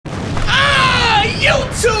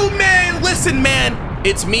YouTube, man? Listen, man,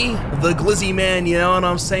 it's me, the Glizzy Man, you know what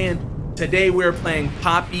I'm saying? Today we're playing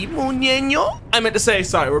Papi Muñeño. I meant to say,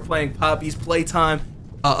 sorry, we're playing Papi's Playtime,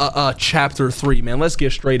 chapter 3, man. Let's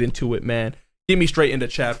get straight into it, man. Get me straight into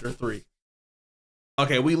chapter 3.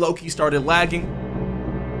 Okay, we low-key started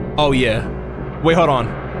lagging. Oh, yeah. Wait, hold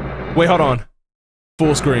on. Wait, hold on.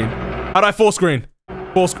 Full screen. How do I full screen?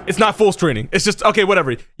 It's not full screening. It's just, okay,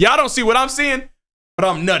 whatever. Y'all don't see what I'm seeing, but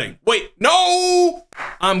I'm nutting. Wait, no!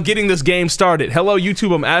 I'm getting this game started. Hello,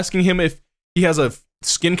 YouTube. I'm asking him if he has a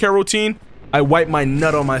skincare routine. I wipe my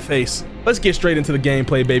nut on my face. Let's get straight into the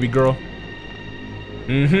gameplay, baby girl.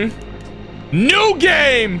 New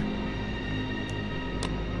game!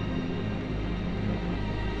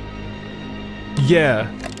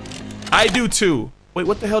 Yeah. I do too. Wait,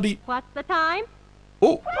 what the hell do you... What's the time?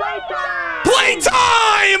 Oh. Playtime!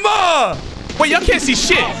 Playtime! Wait, y'all can't see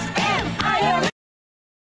shit.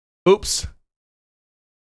 Oops.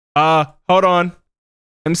 Hold on.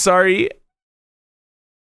 I'm sorry.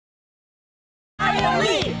 Yeah!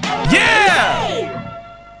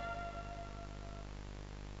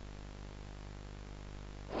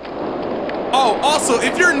 Oh, also,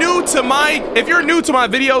 if you're new to my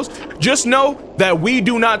videos, just know that we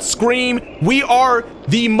do not scream. We are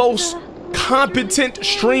the most competent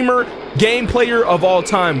streamer game player of all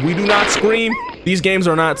time. We do not scream. These games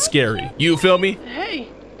are not scary. You feel me? Hey,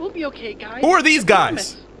 we'll be okay, guys. Who are these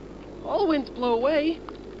guys? All winds blow away.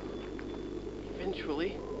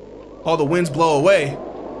 Eventually. All the winds blow away.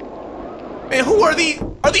 Man, who are these?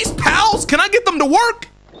 Are these pals? Can I get them to work?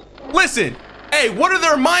 Listen, hey, what are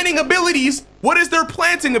their mining abilities? What is their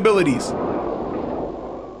planting abilities?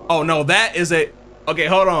 Oh no, that is a... Okay,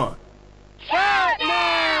 hold on.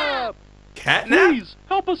 Catnap! Catnap? Please,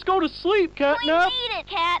 help us go to sleep, Catnap. We need it,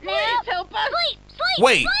 Catnap. Please help us. Sleep, sleep,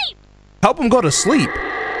 Wait, sleep. help him go to sleep. What,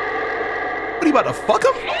 are you about to fuck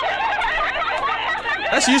him?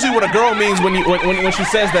 That's usually what a girl means when she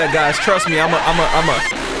says that, guys. Trust me, I'm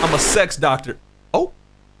a sex doctor. Oh.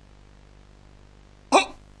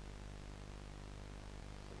 Oh.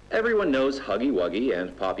 Everyone knows Huggy Wuggy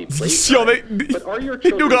and Papi Yo, Playtime, but are your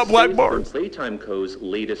children got safe from blackballed. Playtime Co.'s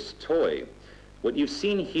latest toy? What you've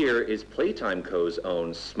seen here is Playtime Co.'s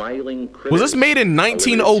own Smiling Critters. Was this made in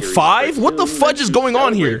 1905? What the fudge is going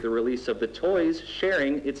on here? The release of the toys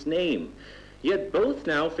sharing its name. Yet both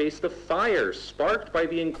now face the fire sparked by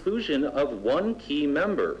the inclusion of one key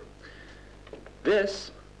member.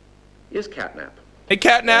 This is Catnap. Hey,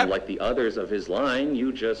 Catnap. And like the others of his line,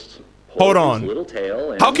 you just hold his on. little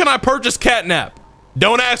tail and how can I purchase Catnap?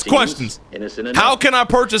 Don't ask questions. How can I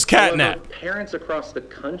purchase Catnap? However, parents across the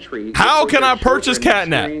country. How can I purchase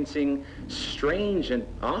Catnap? Experiencing strange and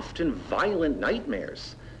often violent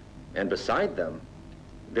nightmares, and beside them,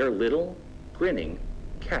 their little grinning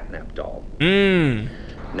Catnap doll.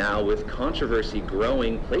 Now, with controversy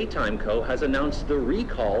growing, Playtime Co. has announced the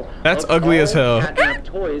recall That's of ugly all as hell. Catnap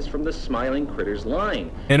toys from the Smiling Critters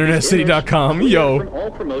line. InternetCity.com, yo. From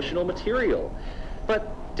all promotional material.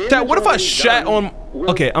 But Dad, what if I shat on...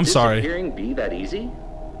 Okay, I'm sorry. Be that easy?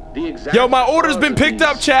 The exact Yo, my order's been picked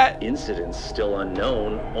up, chat. Incidents still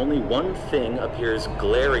unknown. Only one thing appears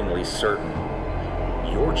glaringly certain.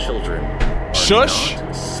 Your children are Shush.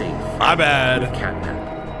 not safe. My bad. With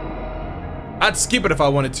Catnap. I'd skip it if I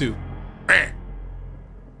wanted to.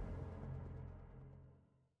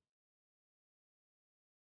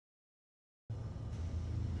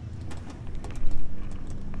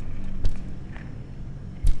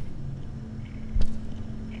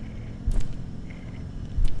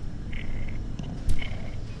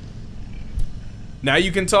 Now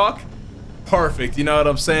you can talk? Perfect, you know what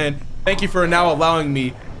I'm saying? Thank you for now allowing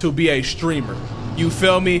me to be a streamer. You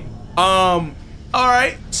feel me?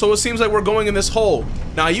 Alright, so it seems like we're going in this hole.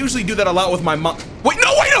 Now, I usually do that a lot with my mom. Wait,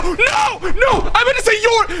 no, wait, no, I meant to say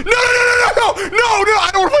your, no, I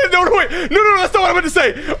don't want to play, no, that's not what I meant to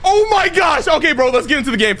say. Oh my gosh, okay, bro, let's get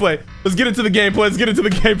into the gameplay. Let's get into the gameplay.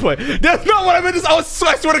 That's not what I meant to say. I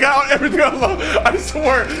swear to God, everything I love, I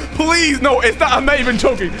swear. Please, no, it's not, I'm not even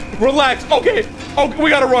joking. Relax, okay. Oh, we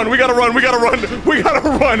gotta run.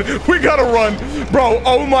 Bro,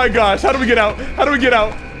 oh my gosh, how do we get out?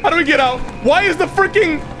 Why is the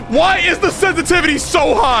sensitivity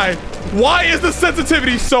so high?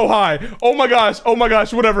 Oh my gosh,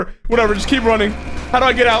 whatever, just keep running. How do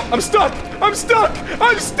I get out? I'm stuck. How do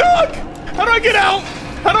I get out?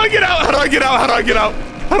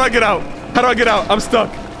 I'm stuck.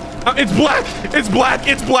 It's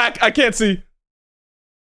black. I can't see.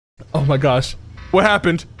 Oh my gosh. What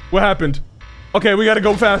happened? Okay, we gotta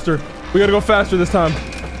go faster. This time.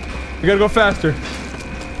 We gotta go faster.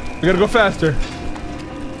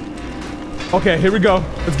 Okay, here we go.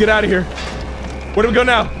 Let's get out of here. Where do we go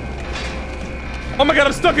now? Oh my god,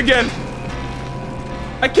 I'm stuck again.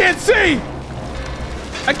 I can't see.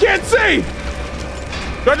 I can't see.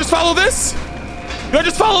 Do I just follow this? Do I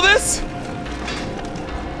just follow this?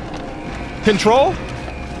 Control?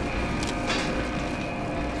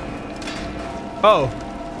 Oh.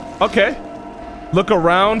 Okay. Look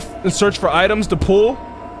around and search for items to pull.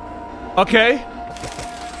 Okay.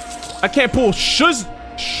 I can't pull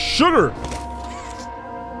sugar.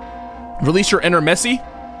 Release your inner Messi.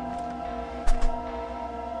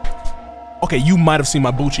 Okay, you might have seen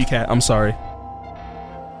my Bucci cat. I'm sorry.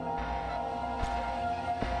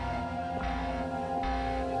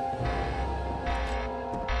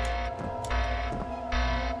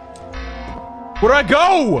 Where do I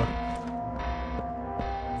go?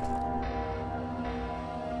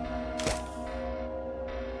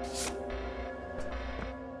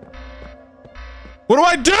 What do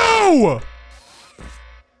I do?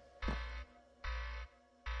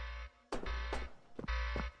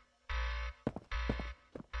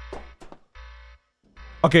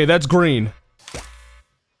 Okay, that's green.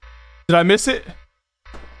 Did I miss it?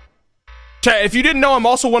 Chat, if you didn't know, I'm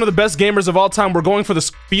also one of the best gamers of all time. We're going for the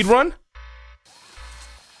speed run.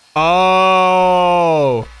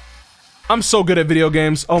 Oh. I'm so good at video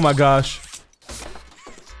games. Oh my gosh.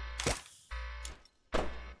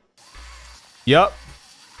 Yup.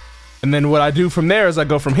 And then what I do from there is I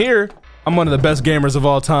go from here. I'm one of the best gamers of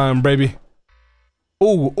all time, baby.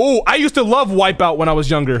 Ooh, ooh, I used to love Wipeout when I was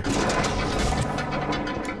younger.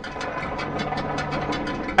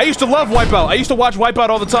 I used to love Wipeout. I used to watch Wipeout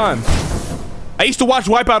all the time. I used to watch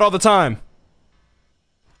Wipeout all the time.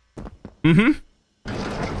 Mm-hmm.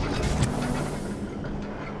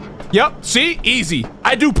 Yep, see? Easy.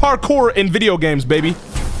 I do parkour in video games, baby.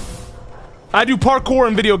 I do parkour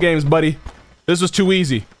in video games, buddy. This was too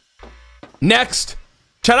easy. Next.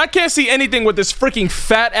 Chat, I can't see anything with this freaking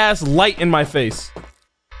fat-ass light in my face.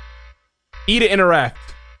 E to interact.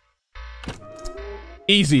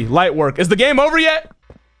 Easy. Light work. Is the game over yet?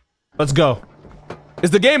 Let's go.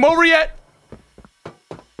 Is the game over yet?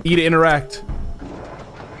 E to interact.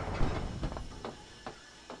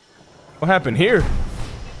 What happened here?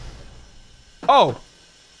 Oh.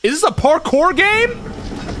 Is this a parkour game?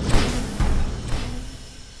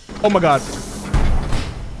 Oh my god.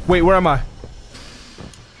 Wait, where am I?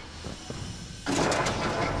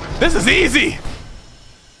 This is easy!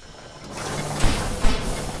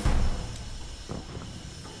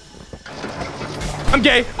 I'm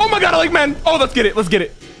gay. Oh my god, I like men. Oh, let's get it. Let's get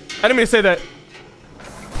it. I didn't mean to say that.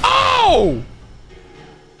 Oh!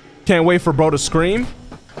 Can't wait for bro to scream.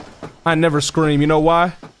 I never scream. You know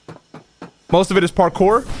why? Most of it is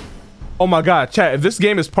parkour. Oh my god, chat. If this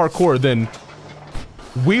game is parkour, then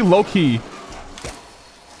we low-key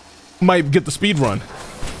might get the speed run.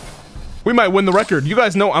 We might win the record. You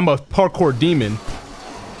guys know I'm a parkour demon.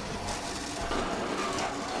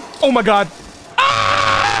 Oh my god.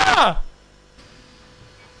 Ah!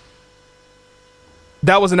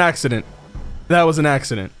 That was an accident. That was an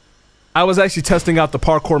accident. I was actually testing out the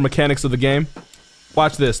parkour mechanics of the game.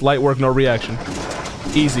 Watch this. Light work, no reaction.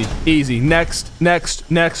 Easy. Easy. Next. Next.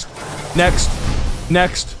 Next. Next.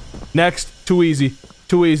 Next. Next. Too easy.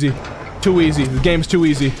 Too easy. Too easy. The game's too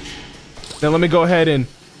easy. Now let me go ahead and...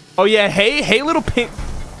 Oh yeah, hey little pink...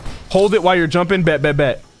 Hold it while you're jumping. Bet, bet,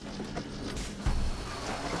 bet.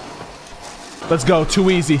 Let's go. Too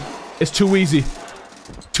easy. It's too easy.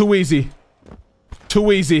 Too easy.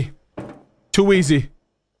 Too easy. Too easy.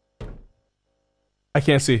 I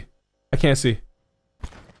can't see. I can't see.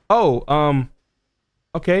 Oh,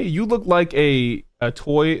 okay, you look like a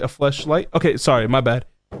toy, a fleshlight. Okay, sorry, my bad.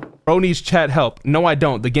 Bro needs chat help. No, I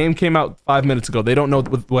don't. The game came out 5 minutes ago. They don't know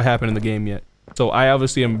what happened in the game yet. So I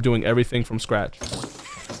obviously am doing everything from scratch.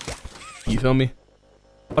 You feel me?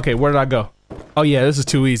 Okay, where did I go? Oh yeah, this is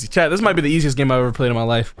too easy. Chat, this might be the easiest game I've ever played in my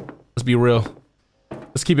life. Let's be real.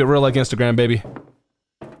 Let's keep it real like Instagram, baby.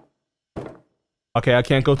 Okay, I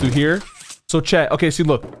can't go through here. So chat, okay, see,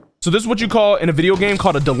 look. So this is what you call in a video game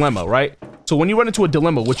called a dilemma, right? So when you run into a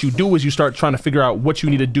dilemma, what you do is you start trying to figure out what you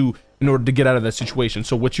need to do in order to get out of that situation.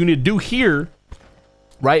 So what you need to do here,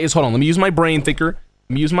 right, is hold on, let me use my brain thinker.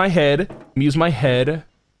 Let me use my head. Let me use my head.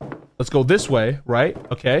 Let's go this way, right?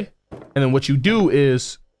 Okay. And then what you do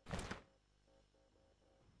is...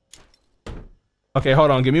 Okay,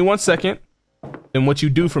 hold on, give me 1 second. Then what you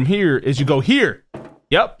do from here is you go here.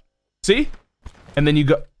 Yep. See? And then you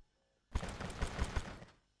go...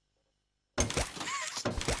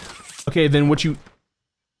 Okay, then what you...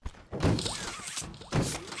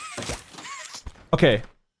 Okay,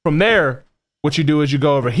 from there, what you do is you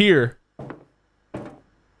go over here.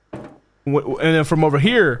 And then from over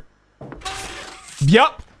here.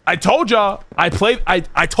 Yep. I told y'all. I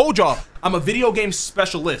told y'all. I'm a video game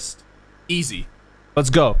specialist. Easy. Let's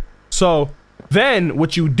go. So then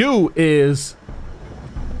what you do is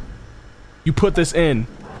you put this in.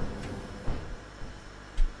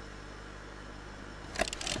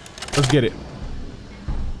 Let's get it.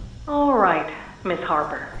 All right, Miss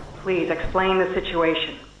Harper. Please explain the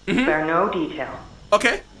situation. Spare no detail.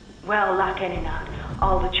 Okay. Well, like any night,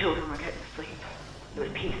 all the children were getting sleep. It was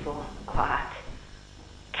peaceful, quiet.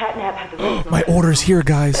 Catnap had the room. My order's here,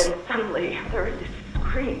 guys. And suddenly, there was this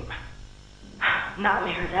scream.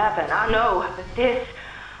 Nightmares happen, I know, but this,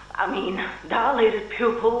 I mean, dilated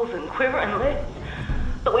pupils and quivering lips.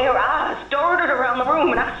 The way her eyes darted around the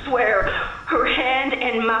room, and I swear, her hand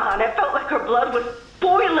in mine, it felt like her blood was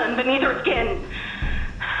boiling beneath her skin.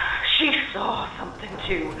 She saw something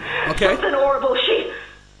too. Okay. Something horrible.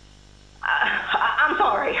 I'm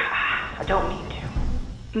sorry. I don't mean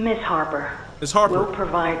to. Miss Harper. Miss Harper. We'll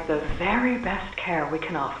provide the very best care we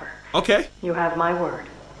can offer. Okay. You have my word.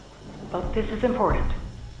 But this is important.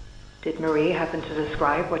 Did Marie happen to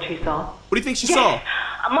describe what she saw? What do you think she Yes, saw?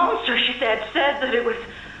 a monster, she said that it was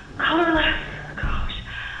colorless. Gosh,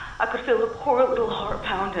 I could feel the poor little heart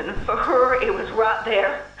pounding. For her, it was right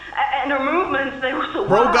there. And her movements, they were so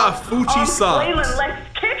Bro wild. got Fucci Arms socks. flailing, legs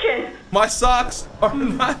kicking. My socks are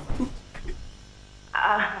not.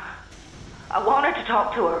 I wanted to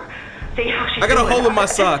talk to her, see how she's I got a doing. hole in my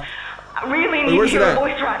sock. I really need to where's it hear her at?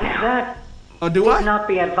 voice right now. That Do would I? not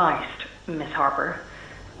be advised, Miss Harper.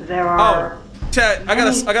 There are Chat, I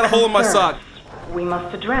got a hole in my concerns sock. we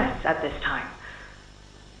must address at this time.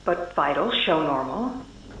 But vitals show normal,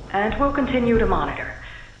 and we'll continue to monitor.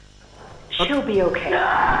 She'll be okay.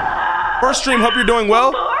 First stream, hope you're doing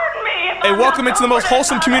well. Pardon me if Hey, I'm welcome not into the most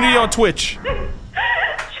wholesome community on Twitch.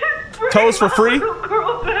 Just bring Toes for my free? little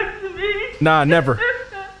girl back to me. Nah, never.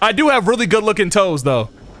 I do have really good looking toes though.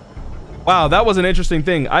 Wow, that was an interesting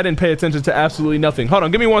thing. I didn't pay attention to absolutely nothing. Hold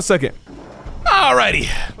on, give me 1 second. Alrighty,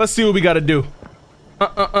 let's see what we gotta do.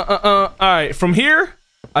 Alright, from here,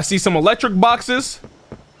 I see some electric boxes.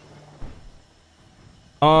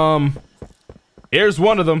 Here's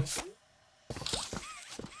one of them.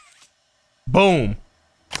 Boom.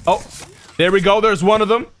 Oh, there we go. There's one of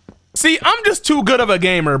them. See, I'm just too good of a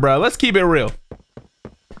gamer, bro. Let's keep it real.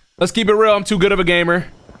 Let's keep it real. I'm too good of a gamer.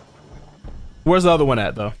 Where's the other one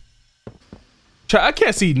at, though? I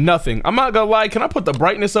can't see nothing. I'm not gonna lie. Can I put the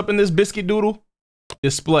brightness up in this biscuit doodle?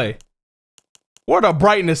 Display. Where the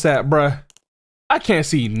brightness at, bruh? I can't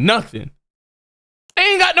see nothing. They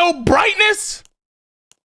ain't got no brightness.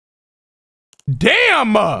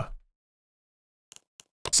 Damn.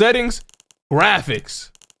 Settings, graphics.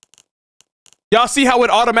 Y'all see how it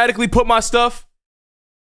automatically put my stuff?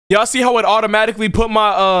 Y'all see how it automatically put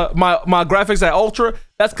my my graphics at ultra?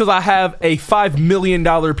 That's because I have a $5 million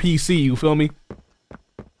PC, you feel me?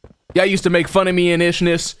 Y'all used to make fun of me in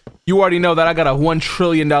ishness. You already know that I got a $1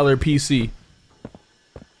 trillion PC.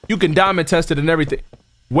 You can diamond test it and everything.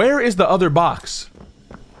 Where is the other box?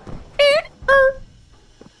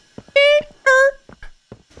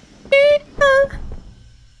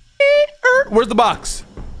 Where's the box?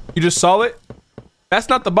 You just saw it? That's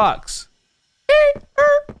not the box.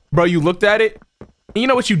 Bro, you looked at it? And you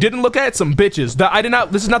know what you didn't look at? Some bitches.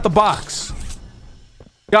 This is not the box.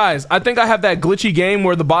 Guys, I think I have that glitchy game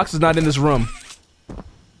where the box is not in this room.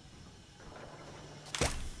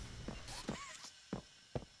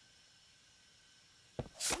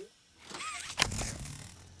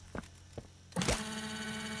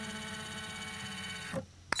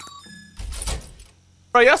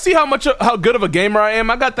 Bro, y'all see how good of a gamer I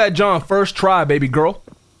am? I got that John first try, baby girl.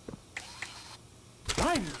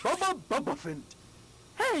 I'm Bubba Bubbaphant.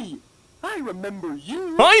 Hey, I remember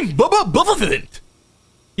you. I'm Bubba Bubbaphant.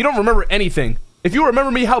 You don't remember anything. If you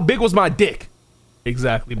remember me, how big was my dick?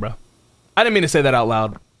 Exactly, bro. I didn't mean to say that out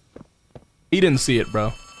loud. He didn't see it,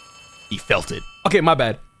 bro. He felt it. Okay, my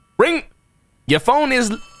bad. Ring. Your phone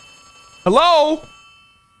is... Hello?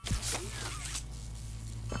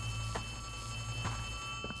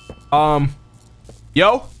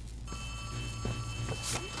 Yo?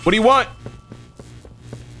 What do you want?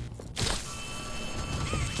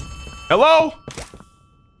 Hello?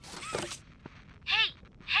 Hey,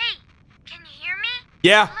 can you hear me?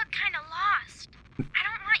 Yeah. You look kind of lost. I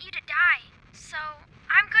don't want you to die, so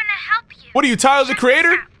I'm gonna help you. What are you, Tyler the Check Creator?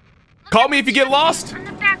 this out. Look Call at me if you get lost. On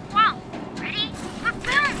the back wall. Ready? Look,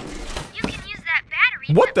 boom! You can use that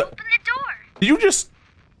battery What to the- open the door. Did you just...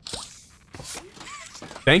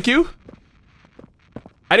 Thank you?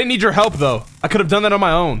 I didn't need your help, though. I could have done that on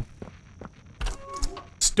my own.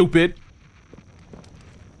 Stupid.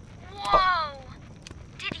 Whoa!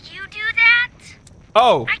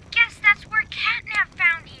 Oh. I guess that's where Catnap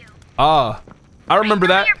found you. Ah. I remember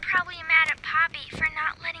that. You're probably mad at Poppy for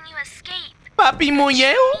not letting you escape. Papi She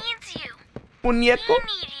Muñeco? needs you. Muñeco? We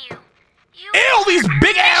need you. You Ew, these are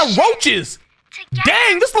big ass mission roaches. together.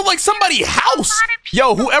 Dang, this look like somebody's house. A lot of Yo,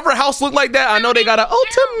 people whoever house look like that, I know they got an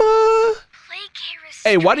Ultima.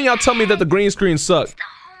 Hey, why didn't y'all tell me that the green screen sucked? It's the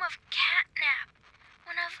home of Catnap,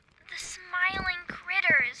 one of the smiling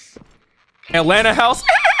critters. There's Atlanta house? Think?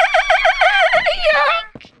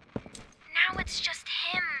 Now it's just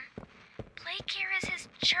him. Playcare is his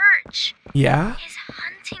church, Yeah? his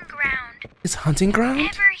hunting ground. It's hunting ground?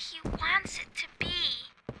 Whatever he wants it to be.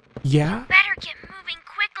 Yeah? Better get moving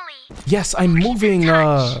quickly. Yes, I'm moving,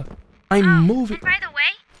 I'm moving. And by the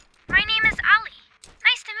way, my name is Ali.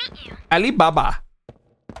 Nice to meet you. Alibaba.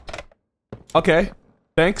 Okay.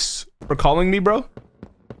 Thanks for calling me, bro.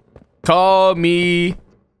 Call me.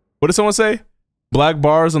 What did someone say? Black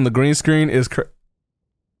bars on the green screen is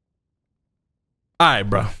alright,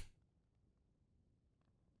 bro.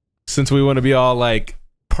 Since we want to be all like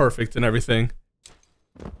perfect and everything.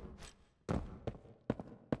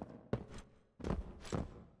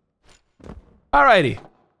 Alrighty.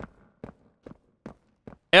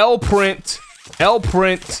 L print, L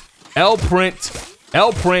print, L print,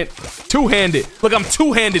 L print, two-handed. Look, I'm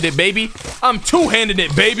two-handed it, baby. I'm two-handed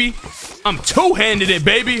it, baby. I'm two-handed it,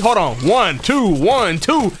 baby. Hold on. 1, 2, 1,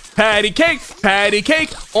 2. Patty cake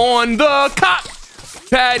on the cock.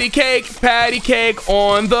 Patty cake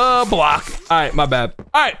on the block. All right, my bad.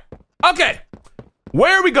 All right, okay.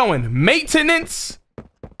 Where are we going? Maintenance.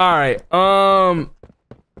 All right,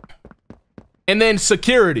 and then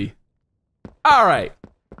security. All right.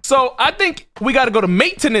 So I think we got to go to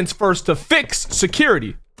maintenance first to fix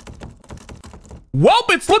security. Welp,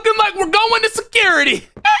 it's looking like we're going to security.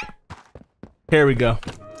 Here we go.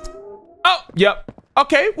 Oh, yep.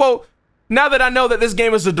 Okay, well, now that I know that this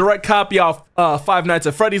game is a direct copy of Five Nights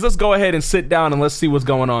at Freddy's, let's go ahead and sit down and let's see what's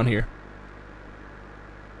going on here.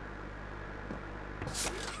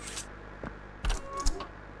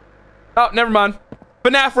 Oh, never mind.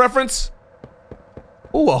 FNAF reference.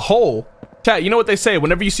 Ooh, a hole. Chat, you know what they say,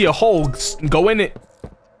 whenever you see a hole, go in it.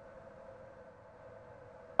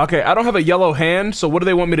 Okay, I don't have a yellow hand, so what do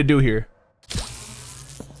they want me to do here?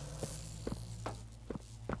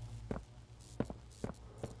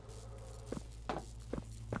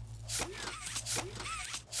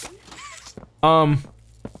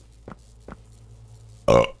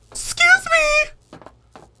 Excuse me.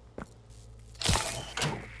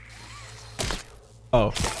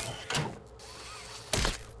 Oh.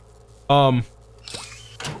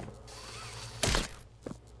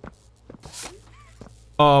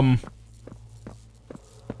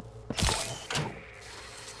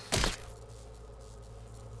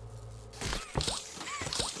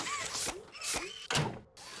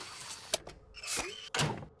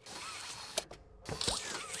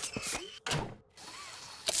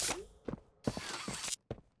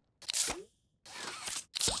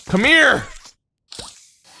 Come here!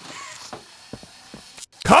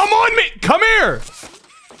 Come on me! Come here!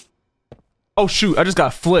 Oh shoot, I just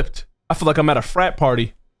got flipped. I feel like I'm at a frat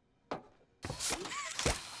party.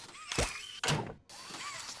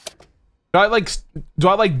 Do I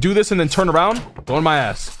like do this and then turn around? Go on my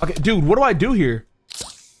ass. Okay, dude, what do I do here?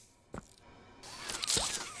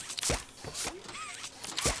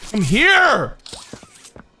 I'm here!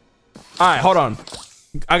 Alright, hold on.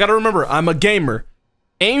 I gotta remember, I'm a gamer.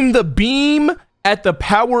 Aim the beam at the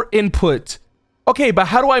power input. Okay, but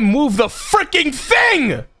how do I move the freaking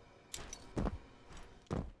thing?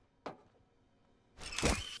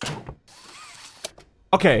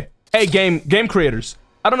 Okay. Hey, game creators.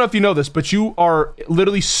 I don't know if you know this, but you are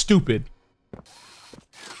literally stupid.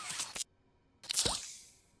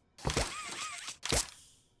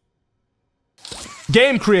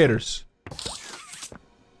 Game creators.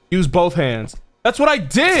 Use both hands. That's what I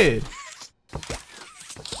did.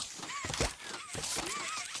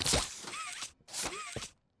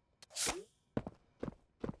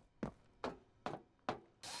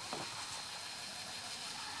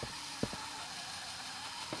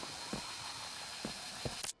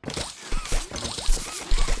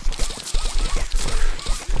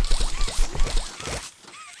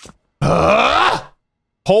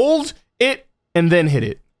 Hold it and then hit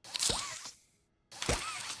it.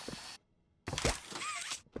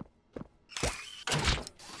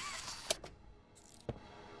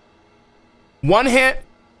 One hand,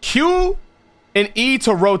 Q and E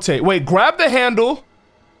to rotate. Wait, grab the handle.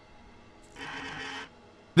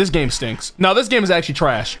 This game stinks. No, this game is actually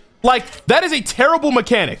trash. Like, that is a terrible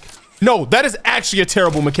mechanic. No, that is actually a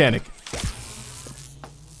terrible mechanic.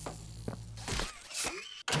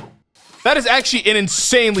 That is actually an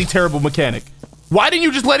insanely terrible mechanic. Why didn't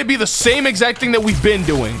you just let it be the same exact thing that we've been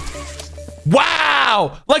doing?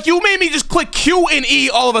 Wow! Like, you made me just click Q and E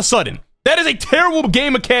all of a sudden. That is a terrible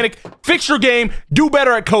game mechanic. Fix your game. Do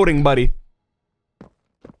better at coding, buddy.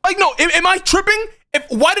 Like, no, am I tripping?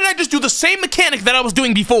 Why did I just do the same mechanic that I was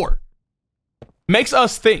doing before? Makes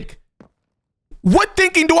us think. What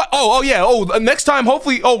thinking do I? Oh yeah. Next time,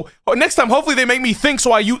 hopefully. Next time, hopefully they make me think.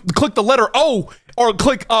 So I click the letter O or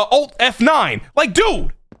click Alt F9. Like,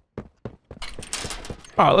 dude. All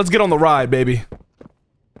right, let's get on the ride, baby.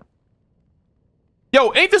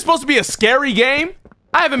 Yo, ain't this supposed to be a scary game?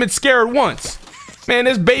 I haven't been scared once. Man,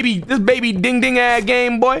 this baby ding ding ass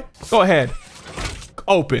game, boy. Go ahead.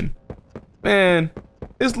 Open. Man,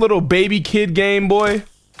 this little baby kid game, boy.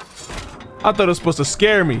 I thought it was supposed to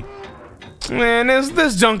scare me. Man,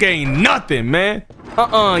 this junk ain't nothing, man.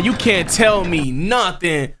 You can't tell me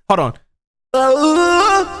nothing. Hold on.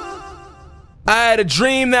 I had a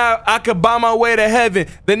dream that I could buy my way to heaven.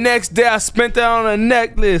 The next day I spent that on a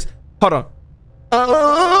necklace. Hold on.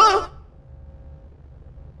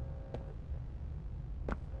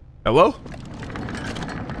 Hello?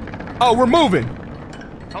 Oh, we're moving.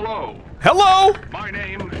 Hello. Hello? My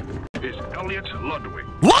name is Elliot Ludwig.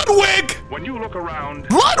 Ludwig! When you look around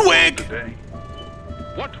Ludwig! today,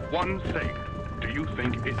 what one thing do you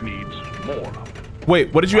think it needs more of?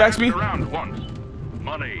 Wait, what did you ask me? Around once.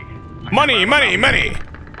 Money. Money.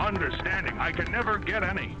 Understanding. I can never get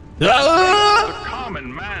any. The The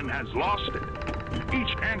common man has lost it.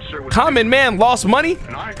 Each answer was common man lost money?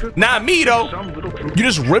 and I could Not me, though. some little truth. You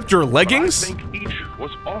just ripped your But leggings? I think each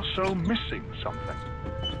was also missing something.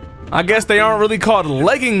 I guess they aren't really called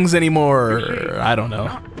leggings anymore. I don't know.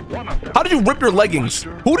 Not one of them. How did you rip your leggings?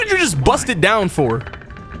 Who did you just bust it down for?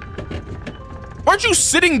 Aren't you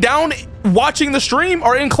sitting down watching the stream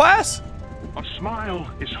or in class? A smile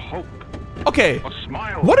is hope. Okay. A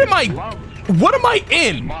smile What am is I? love. What am I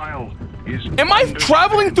in? Smile is Am I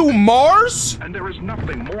traveling through Mars? And there is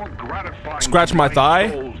nothing more gratifying Scratch my to thigh?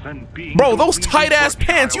 soul than being Bro, the those reason tight ass for a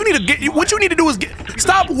pants. You need to child's get. What you need to do is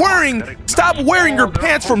stop smile wearing your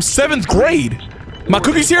pants from 7th grade. My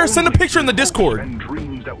cookies here. Send a picture in the Discord. And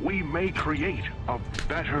dreams that we may create a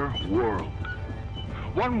better world.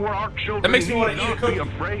 One where our children That makes me need wanna eat a not be cookie.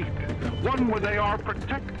 afraid. One where they are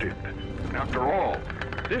protected. After all,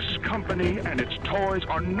 this company and its toys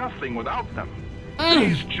are nothing without them.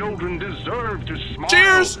 These children deserve to smile.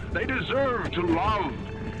 Cheers. They deserve to love.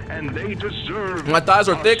 And they deserve My thighs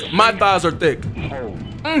are a thick. My safe thighs are thick.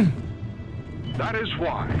 home. That is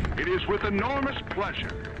why it is with enormous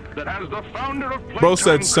pleasure that as the founder of Playtime Bro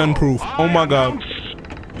said send proof. Oh my God.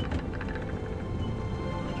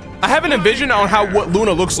 I have an envision on what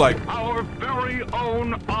Luna looks like. Our very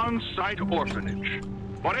own on-site orphanage.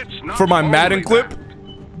 But it's not For my only Madden clip? that.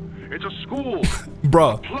 It's a school.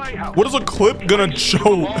 Bruh, Playhouse. what is a clip gonna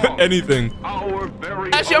show anything? Our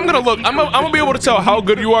very Actually, I'm gonna own look. I'm gonna be able to tell how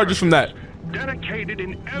good you are just from that. Dedicated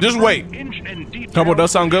in Just every wait. inch and detail Couple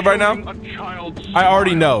does sound good right now? to a child's I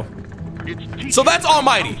already smile. know. It's So that's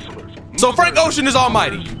Almighty. So Frank Ocean is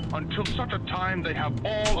Almighty. Until such a time they have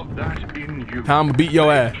all of that in you. How I'ma beat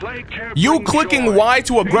your ass. You clicking Y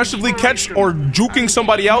to aggressively catch or juking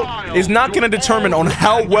somebody out is not gonna determine on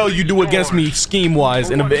how well you do against me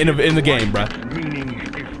scheme-wise in the game, bruh. Meaning,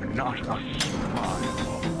 if not a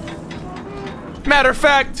smile. Matter of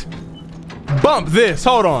fact, bump this.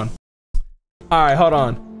 Hold on. All right, hold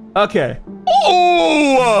on. Okay.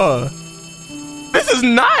 Oh, this is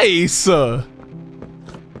nice.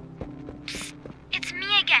 It's me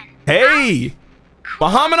again. Hey,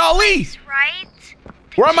 Muhammad Ali. Right?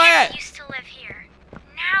 Where am I Dad at? used to live here.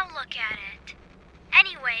 Now look at it.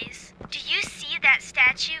 Anyways, do you see that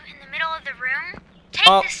statue in the middle of the room? Take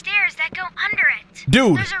the stairs that go under it.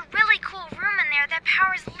 Dude. There's a really cool room in there that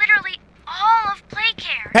powers literally all of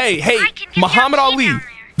Playcare. Hey, I can give you a Muhammad key Ali. down there.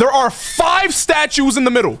 There are 5 statues in the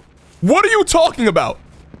middle. What are you talking about?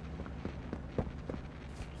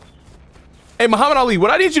 Hey, Muhammad Ali, what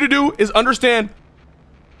I need you to do is understand.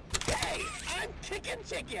 Hey, I'm kicking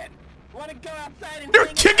chicken. Wanna go outside and You're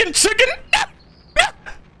hang kicking out? chicken?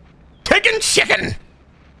 Kicking chicken.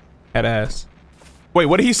 Head ass. Wait,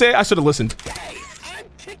 what did he say? I should have listened. Hey, I'm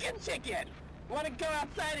kicking chicken. Wanna go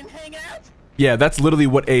outside and hang out? Yeah, that's literally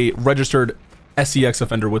what a registered SCX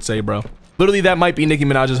offender would say, bro. Literally, that might be Nicki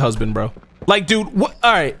Minaj's husband, bro. Like, dude, what?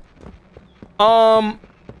 All right.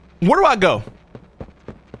 Where do I go?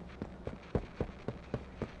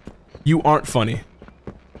 You aren't funny.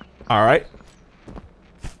 All right.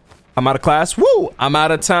 I'm out of class. Woo! I'm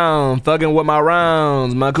out of town. Thugging with my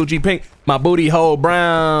rounds. My coochie pink. My booty hole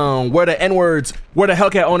brown. Where the N-words? Where the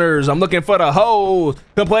Hellcat owners? I'm looking for the hoes.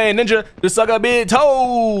 Come playing ninja to suck a big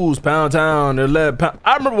toes. Pound town. I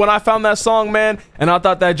remember when I found that song, man, and I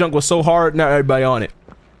thought that junk was so hard. Now everybody on it.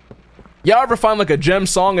 Y'all ever find like a gem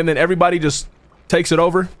song and then everybody just takes it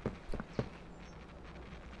over?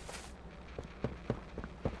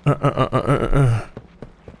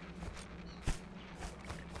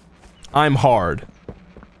 I'm hard.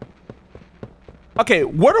 Okay,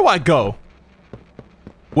 where do I go?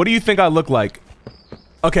 What do you think I look like?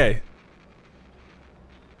 Okay.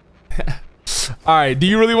 Alright, do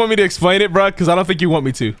you really want me to explain it, bro? Because I don't think you want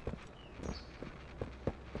me to.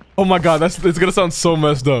 Oh my god, it's gonna sound so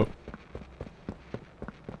messed up.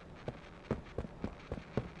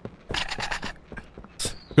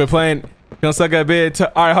 We're playing. Gonna suck a bit.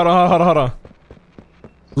 Alright, hold on.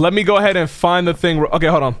 Let me go ahead and find the thing. Okay,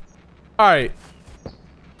 hold on. Alright.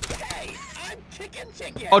 Hey, I'm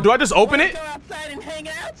chicken. Oh, do I just open it? Go outside and hang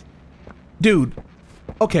out? Dude.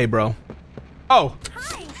 Okay, bro. Oh.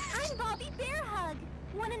 Hi, I'm Bobby Bearhug.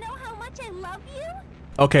 Wanna know how much I love you?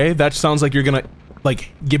 Okay, that sounds like you're gonna,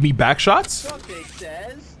 like, give me back shots? Something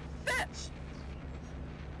says fetch.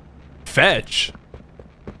 Fetch?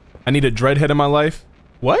 I need a dreadhead in my life?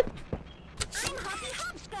 What? I'm Hoppy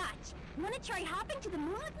Hopscotch. Wanna try hopping to the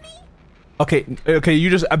moon with me? Okay, you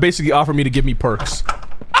just basically offered me to give me perks.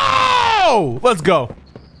 Oh! Let's go.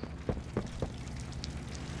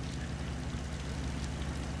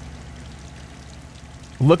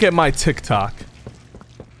 Look at my TikTok.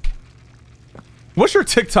 What's your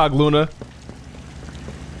TikTok, Luna?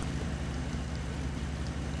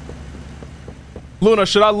 Luna,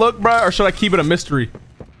 should I look, bruh, or should I keep it a mystery?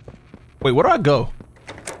 Wait, where do I go?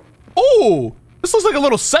 Oh, this looks like a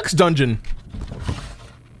little sex dungeon.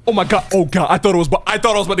 Oh my god. Oh god. I thought I was about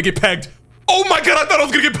to get pegged. Oh my god. I thought I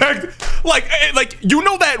was gonna get pegged. Like you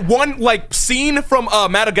know that one like scene from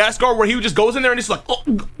Madagascar where he just goes in there and he's like, oh,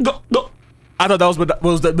 go. I thought that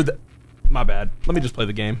was the. My bad. Let me just play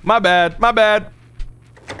the game. My bad. You got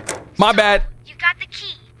the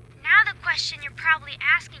key. Now the question you're probably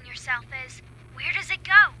asking yourself is, where does it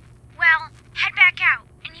go? Well, head back out,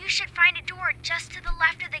 and you should find a door just to the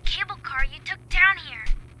left of the cable car you took down here.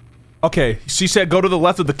 Okay, she said go to the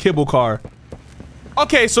left of the cable car.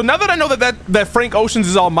 Okay, so now that I know that Frank Oceans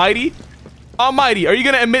is almighty, are you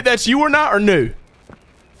gonna admit that's you or not, or no?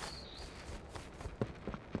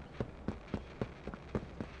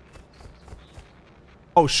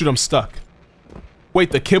 Oh shoot, I'm stuck.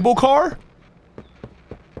 Wait, the kibble car?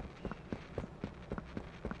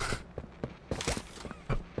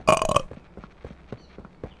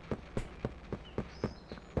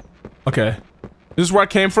 Okay. This is where I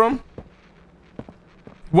came from?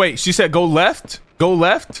 Wait, she said go left? Go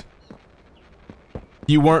left?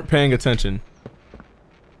 You weren't paying attention.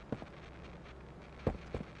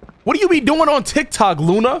 What do you be doing on TikTok,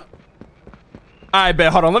 Luna? I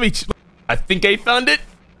bet. Hold on, let me... I think I found it.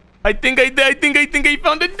 I think I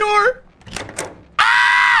found the door.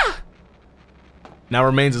 Ah! Now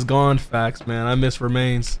Remains is gone. Facts, man. I miss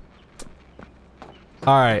Remains.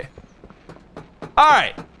 Alright.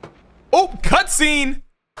 Alright. Oh, cutscene.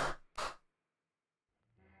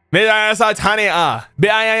 Chat,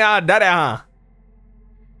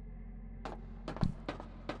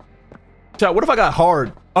 what if I got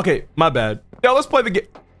hard? Okay, my bad. Yeah, let's play the game.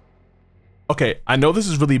 Okay, I know this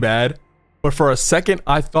is really bad, but for a second,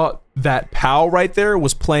 I thought that POW right there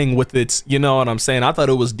was playing with its, you know what I'm saying? I thought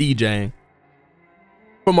it was DJing.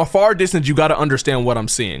 From a far distance, you got to understand what I'm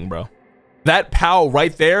seeing, bro. That POW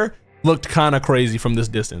right there looked kind of crazy from this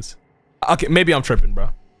distance. Okay, maybe I'm tripping, bro.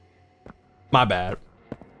 My bad.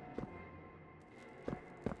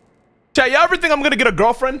 Chat, y'all ever think I'm gonna get a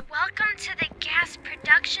girlfriend? Welcome to the gas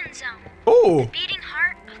production zone. Ooh. The beating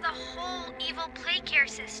heart of the whole evil play care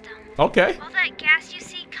system. Okay. All that gas you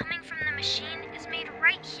see coming from the machine is made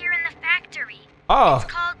right here in the factory. Oh. It's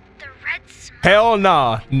called the red smoke. Hell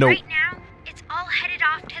nah. Nope. Right now, it's all headed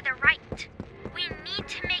off to the right. We need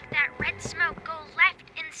to make that red smoke go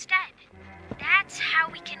left instead. That's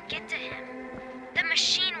how we can get to him. The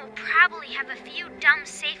machine will probably have a few dumb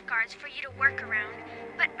safeguards for you to work around,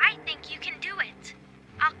 but I think you can do it.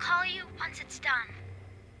 I'll call you once it's done.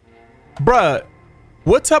 Bruh,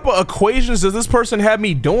 what type of equations does this person have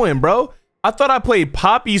me doing, bro? I thought I played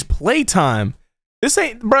Poppy's Playtime. This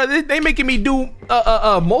ain't, bruh, they making me do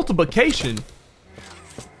multiplication.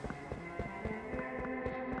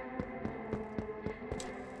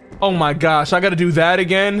 Oh my gosh, I gotta do that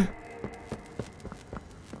again?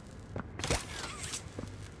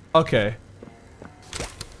 Okay.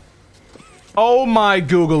 Oh my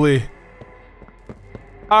googly.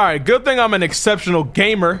 Alright, good thing I'm an exceptional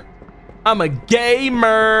gamer. I'm a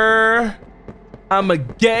gamer. I'm a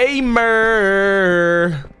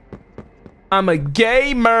gamer. I'm a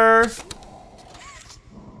gamer.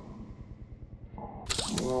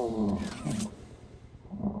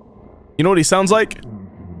 You know what he sounds like?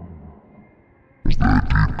 Is that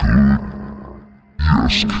get good?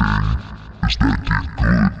 Yes, King. Is that get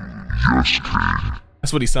good? Yes, King.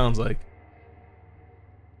 That's what he sounds like.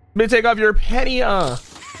 Let me take off your penny, Oh,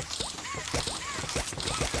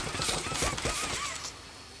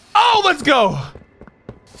 let's go!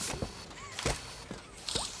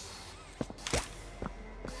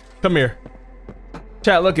 Come here.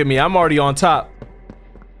 Chat, look at me. I'm already on top.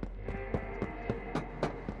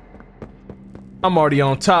 I'm already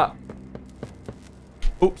on top.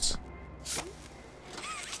 Oops.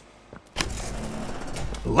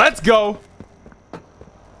 Let's go.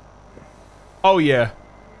 Oh, yeah.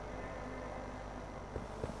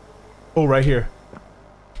 Oh, right here.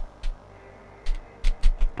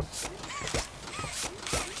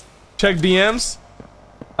 Check DMs.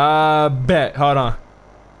 Bet. Hold on.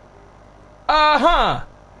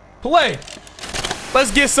 Play.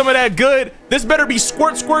 Let's get some of that good. This better be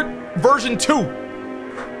Squirt Squirt version 2.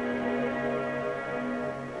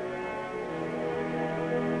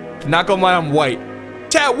 Not gonna lie, I'm white.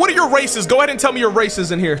 Chat, what are your races? Go ahead and tell me your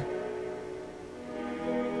races in here.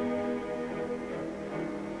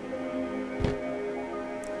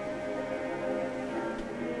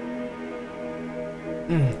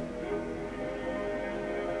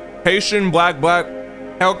 Haitian, black,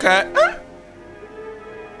 Hellcat.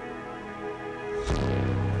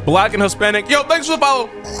 Black and Hispanic. Yo, thanks for the follow.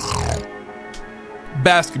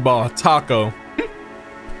 Basketball, taco.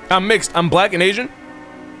 I'm mixed. I'm black and Asian.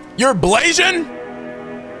 You're Blasian?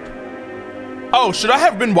 Oh, should I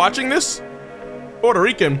have been watching this? Puerto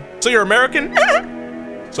Rican. So you're American?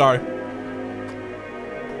 Sorry.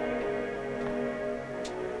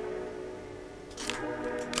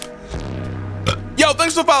 Yo,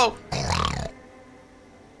 thanks for the follow.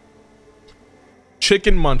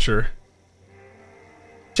 Chicken Muncher.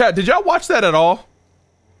 Chat, did y'all watch that at all?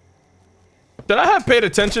 Did I have paid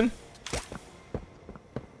attention?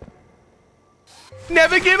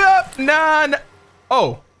 Never give up. Nah.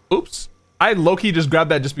 Oh, oops. I low-key just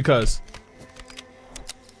grabbed that just because.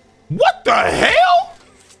 What the hell?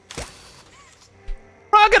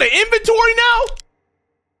 Bro, I got an inventory now?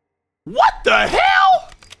 What the hell?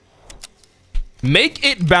 Make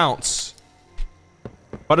it bounce.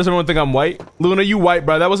 Why does everyone think I'm white? Luna, you white,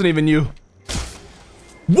 bro. That wasn't even you.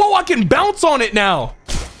 Whoa, I can bounce on it now.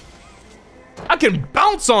 I can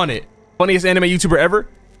bounce on it. Funniest anime YouTuber ever.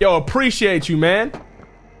 Yo, appreciate you, man.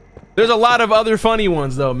 There's a lot of other funny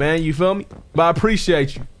ones though, man. You feel me? But I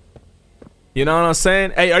appreciate you. You know what I'm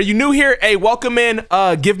saying? Hey, are you new here? Hey, welcome in.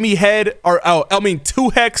 Give me head or I mean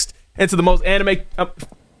 2 hexed into the most anime.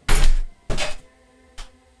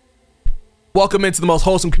 Welcome into the most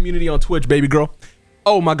wholesome community on Twitch, baby girl.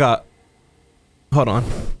 Oh my god. Hold on.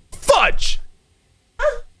 Fudge.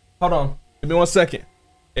 Hold on. Give me 1 second.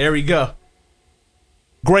 There we go.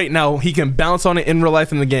 Great. Now he can bounce on it in real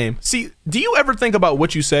life in the game. See, do you ever think about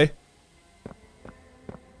what you say?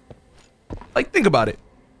 Like, think about it.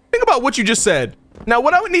 Think about what you just said. Now,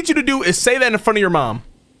 what I would need you to do is say that in front of your mom.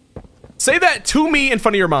 Say that to me in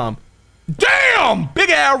front of your mom. Damn! Big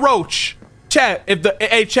ass roach. Chat,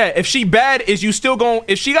 chat, if she bad, is you still going,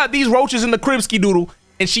 if she got these roaches in the cribski doodle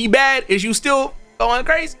and she bad, is you still going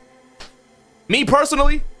crazy? Me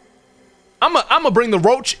personally, I'm gonna bring the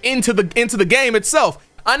roach into the game itself.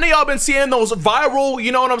 I know y'all been seeing those viral,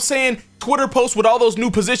 you know what I'm saying, Twitter posts with all those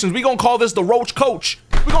new positions. We gonna call this the roach coach.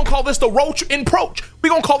 We gonna call this the roach approach. We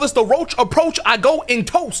gonna call this the roach approach. I go and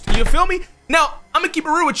toast. You feel me? Now, I'm gonna keep it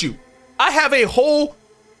real with you. I have a whole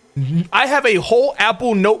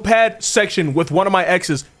Apple notepad section with one of my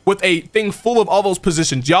exes with a thing full of all those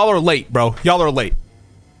positions. Y'all are late, bro. Y'all are late.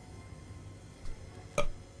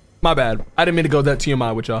 My bad. I didn't mean to go that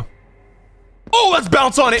TMI with y'all. Oh, let's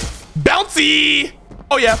bounce on it. Bouncy.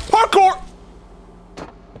 Oh yeah, parkour.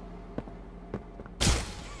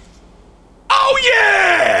 Oh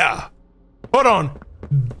yeah. Hold on.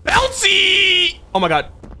 Bouncy. Oh my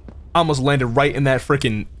god. I almost landed right in that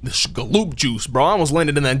freaking gloop juice, bro. I almost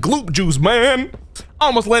landed in that gloop juice, man. I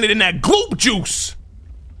almost landed in that gloop juice.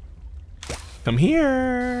 Come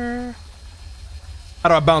here. How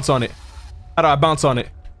do I bounce on it? How do I bounce on it?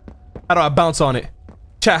 How do I bounce on it?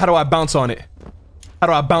 Chat, how do I bounce on it? How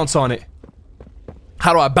do I bounce on it?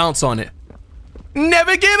 How do I bounce on it?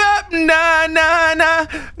 Never give up, nah, nah, nah.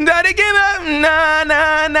 Gotta give up, nah,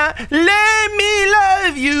 nah, nah. Let me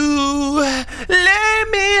love you. Let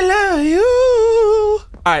me love you.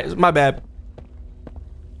 All right, my bad.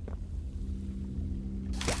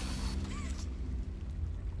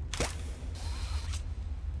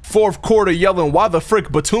 Fourth quarter yelling, why the frick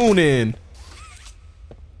Batoon in?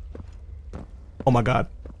 Oh my God.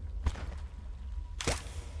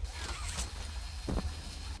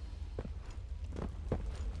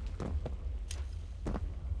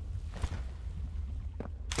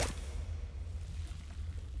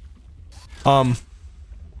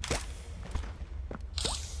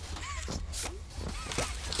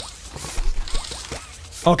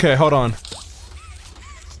 Okay, hold on.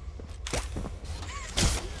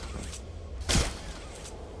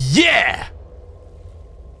 Yeah!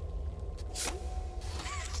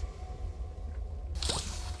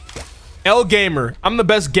 L Gamer. I'm the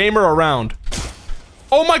best gamer around.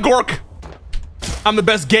 Oh my gork! I'm the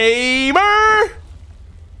best gamer!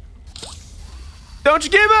 Don't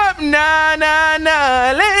you give up! Nah, nah,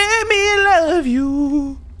 nah. Let me love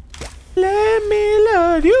you. Let me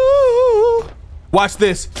love you. Watch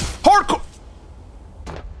this. Hardcore.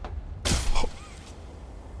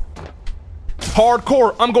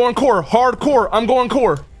 Hardcore. I'm going core. Hardcore. I'm going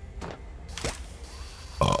core.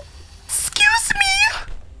 Excuse me.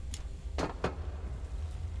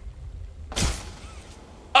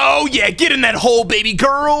 Oh yeah, get in that hole, baby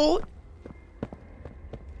girl.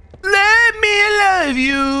 Let me love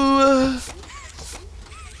you.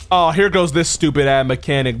 Oh, here goes this stupid ass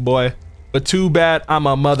mechanic, boy. But too bad I'm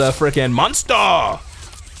a motherfucking monster.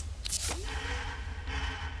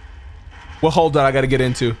 What hole did I gotta get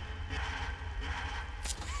into?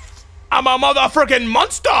 I'm a motherfucking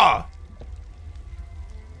monster.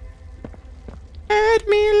 Let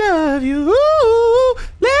me love you.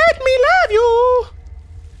 Let me love you.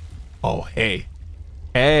 Oh, hey.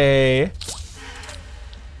 Hey.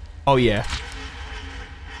 Oh, yeah.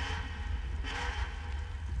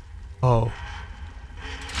 Oh.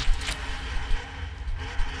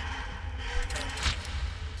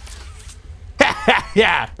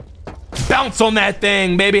 Yeah. Bounce on that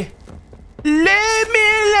thing, baby. Let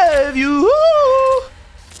me love you.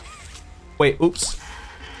 Wait, oops.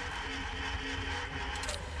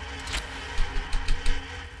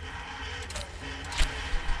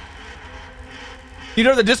 You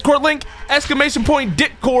know the Discord link? Exclamation point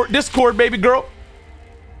Discord, baby girl.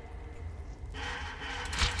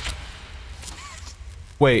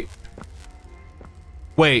 Wait.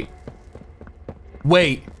 Wait.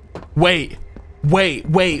 Wait. Wait. Wait.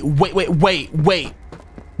 Wait. Wait. Wait. Wait. Wait.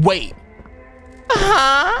 Wait.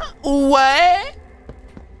 Huh? What?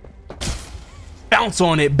 Bounce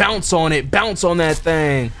on it. Bounce on it. Bounce on that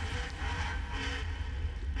thing.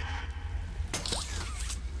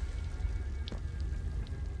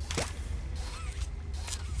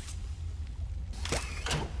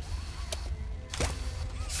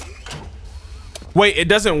 Wait, it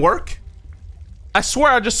doesn't work? I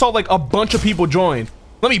swear I just saw like a bunch of people join.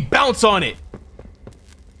 Let me bounce on it.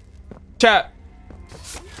 Chat.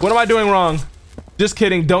 What am I doing wrong? Just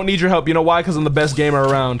kidding. Don't need your help. You know why? Because I'm the best gamer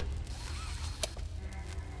around.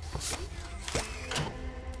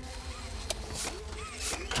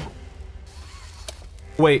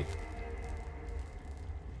 Wait.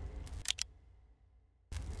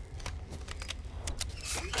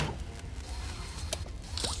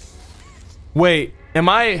 Wait, am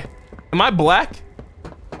I black?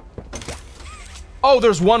 Oh,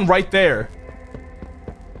 there's one right there.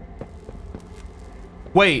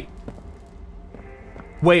 Wait.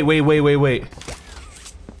 Wait, wait, wait, wait, wait.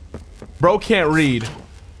 Bro can't read.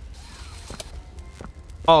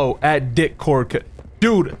 Oh, at Dick Cork.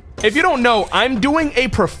 Dude, if you don't know, I'm doing a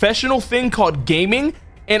professional thing called gaming,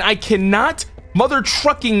 and I cannot mother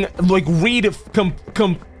trucking like read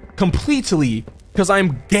completely. Because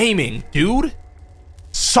I'm gaming, dude.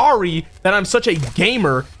 Sorry that I'm such a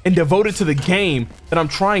gamer and devoted to the game that I'm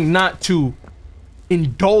trying not to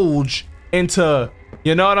indulge into,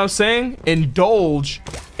 you know what I'm saying? Indulge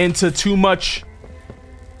into too much.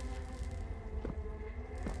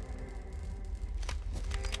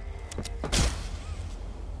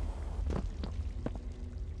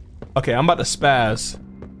 Okay, I'm about to spaz.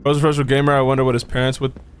 Rose Professional Gamer, I wonder what his parents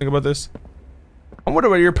would think about this. I wonder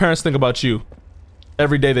what your parents think about you.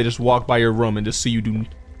 Every day they just walk by your room and just see you do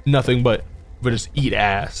nothing but just eat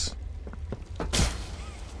ass.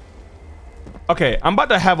 Okay, I'm about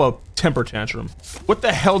to have a temper tantrum. What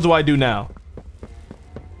the hell do I do now?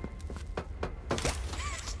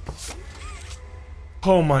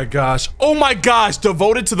 Oh my gosh. Oh my gosh,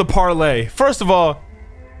 devoted to the parlay. First of all,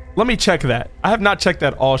 let me check that. I have not checked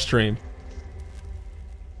that all stream.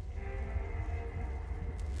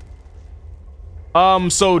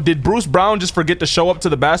 So did Bruce Brown just forget to show up to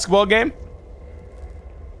the basketball game?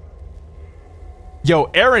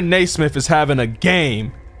 Yo, Aaron Naismith is having a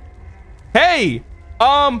game. Hey,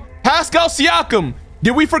 Pascal Siakam,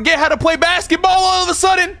 Did we forget how to play basketball all of a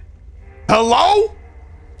sudden? Hello?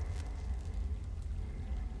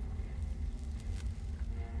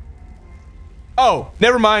 Oh,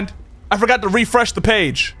 never mind. I forgot to refresh the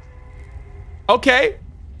page. Okay.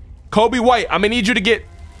 Kobe White, I'm gonna need you to get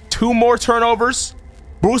 2 more turnovers.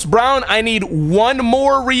 Bruce Brown, I need 1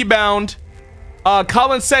 more rebound.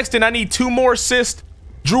 Colin Sexton, I need 2 more assists.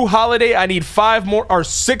 Drew Holiday, I need 5 more or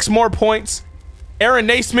 6 more points. Aaron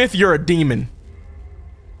Naismith, you're a demon.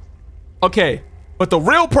 Okay, but the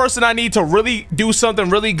real person I need to really do something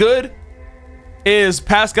really good is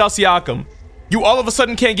Pascal Siakam. You all of a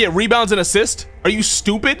sudden can't get rebounds and assists? Are you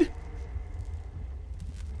stupid?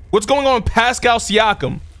 What's going on with Pascal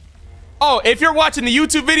Siakam? Oh, if you're watching the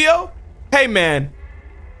YouTube video, hey man,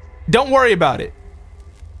 don't worry about it.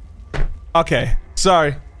 Okay,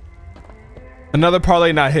 sorry. Another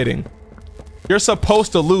parlay not hitting. You're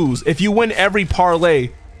supposed to lose. If you win every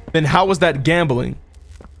parlay, then how is that gambling?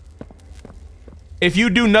 If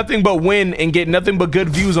you do nothing but win and get nothing but good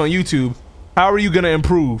views on YouTube, how are you gonna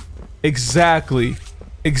improve? Exactly.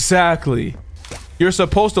 Exactly. You're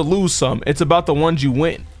supposed to lose some. It's about the ones you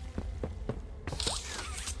win.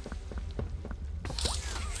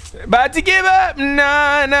 About to give up.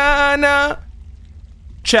 Nah, nah, nah.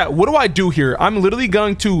 Chat, what do I do here? I'm literally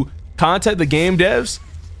going to contact the game devs.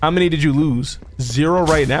 How many did you lose? 0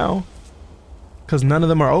 right now. Because none of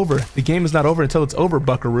them are over. The game is not over until it's over,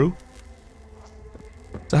 buckaroo.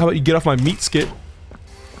 So how about you get off my meat skit?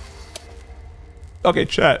 Okay,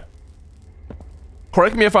 chat.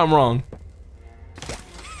 Correct me if I'm wrong.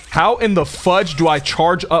 How in the fudge do I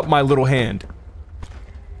charge up my little hand?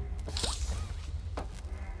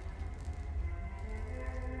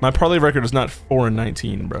 My parlay record is not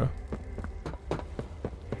 4-19, bro.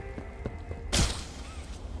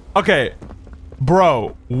 Okay,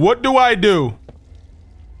 bro, what do I do?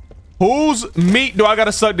 Whose meat do I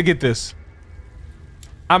gotta suck to get this?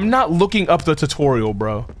 I'm not looking up the tutorial,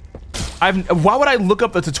 bro. Why would I look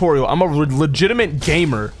up the tutorial? I'm a legitimate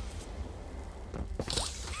gamer.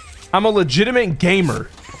 I'm a legitimate gamer.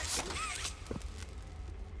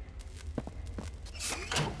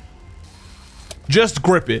 Just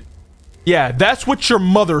grip it. Yeah, that's what your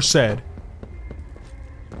mother said.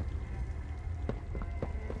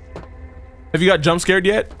 Have you got jump scared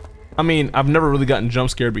yet? I mean, I've never really gotten jump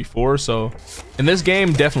scared before, so in this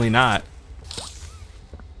game, definitely not.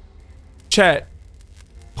 Chat,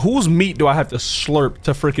 whose meat do I have to slurp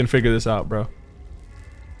to freaking figure this out, bro?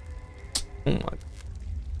 Oh my.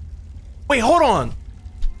 Wait, hold on.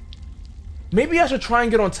 Maybe I should try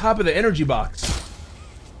and get on top of the energy box.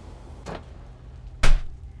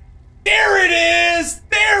 There it is!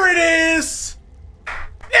 There it is!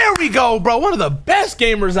 There we go, bro. One of the best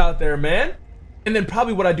gamers out there, man. And then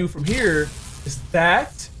probably what I do from here is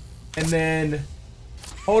that, and then,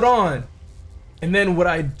 hold on. And then what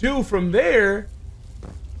I do from there,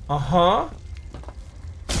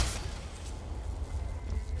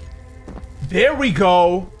 there we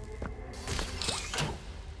go.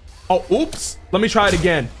 Oh, oops. Let me try it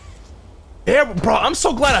again. There, bro, I'm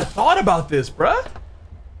so glad I thought about this, bruh.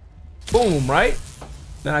 Boom, right?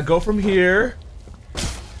 Then I go from here.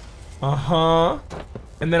 And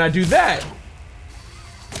then I do that.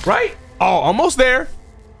 Right? Oh, almost there.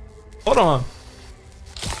 Hold on.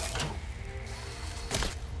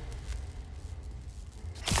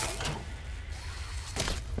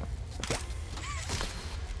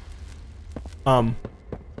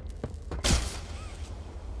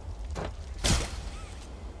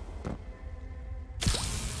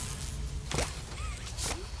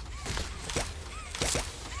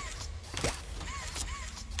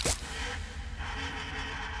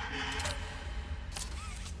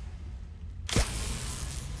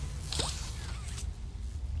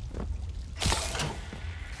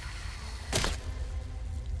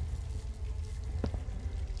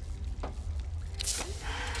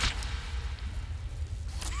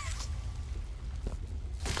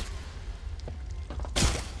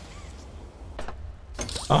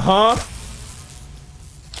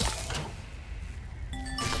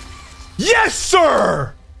 Yes,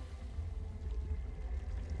 sir!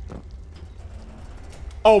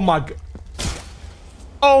 Oh my god.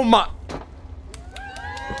 Oh my.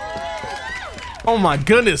 Oh my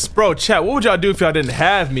goodness, bro. Chat, what would y'all do if y'all didn't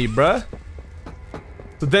have me, bruh?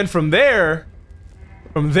 So then from there,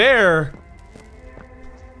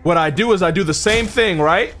 what I do is I do the same thing,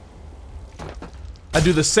 right? I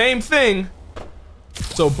do the same thing.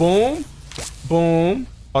 So boom, boom,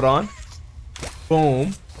 hold on,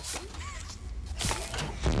 boom.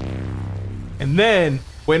 And then,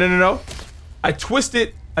 wait, no. I twist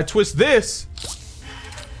it, I twist this.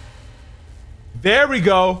 There we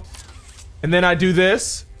go. And then I do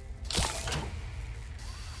this.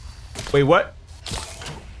 Wait, what?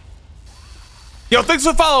 Yo, thanks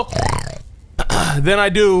for the follow. Then I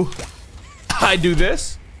do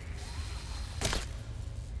this.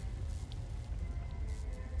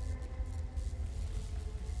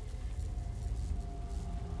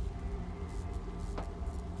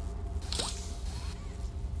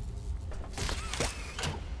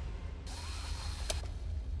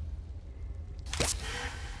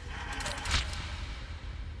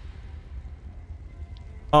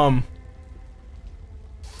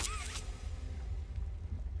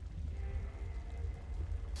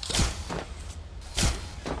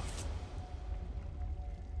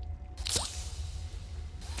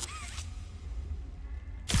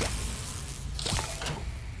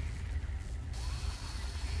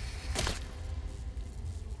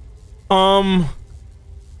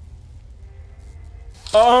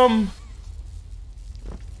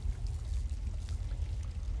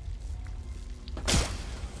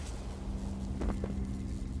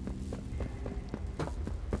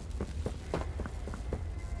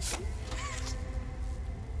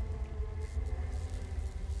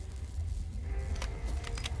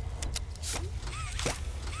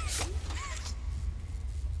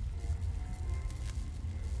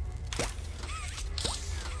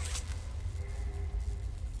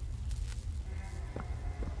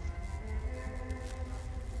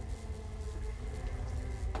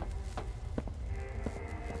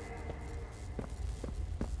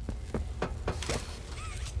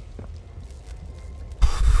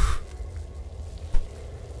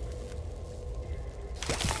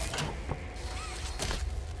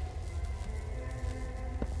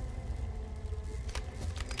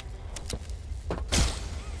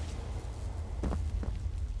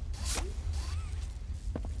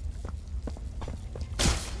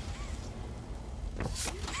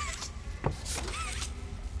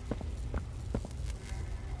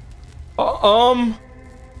 Um,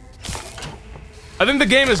 I think the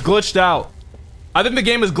game is glitched out. I think the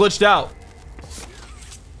game is glitched out.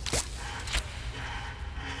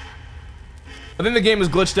 I think the game is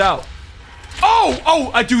glitched out. Oh,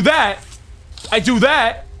 I do that. I do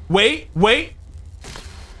that. Wait.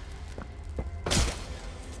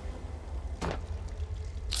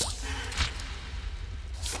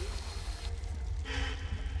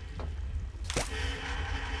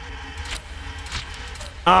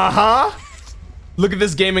 Uh-huh. Look at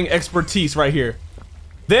this gaming expertise right here.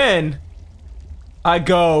 Then I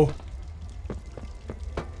go.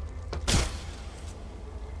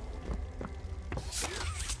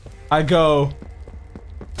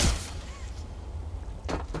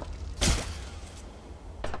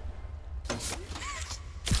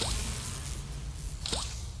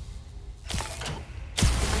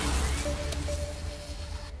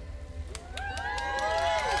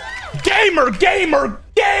 Gamer,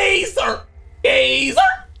 gazer.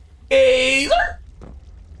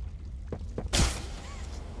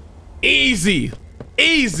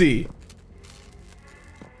 Easy.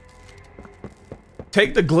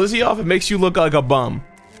 Take the glizzy off, it makes you look like a bum.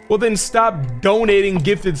 Well then stop donating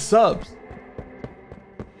gifted subs.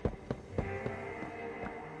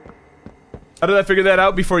 How did I figure that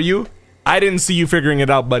out before you? I didn't see you figuring it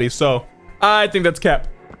out, buddy, so I think that's cap.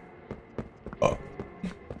 Oh.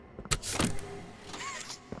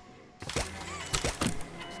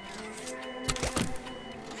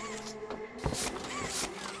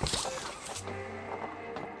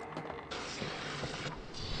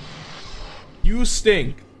 You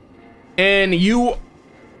stink, and you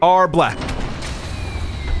are black.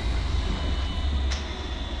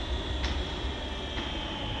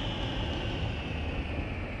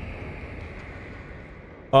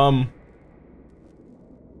 Uh-huh.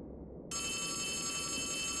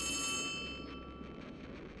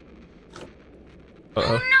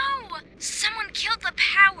 Oh no! Someone killed the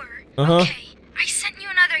power. Uh-huh. Okay, I sent you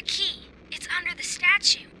another key. It's under the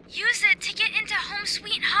statue. Use it to get into Home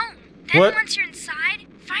Sweet Home. Then What? once you're inside,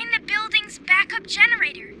 find the building's backup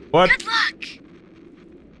generator. What? Good luck.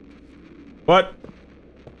 What?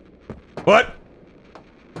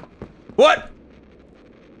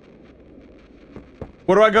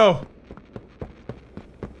 Where do I go?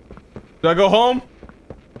 Do I go home?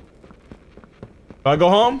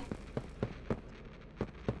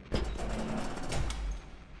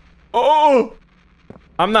 Oh!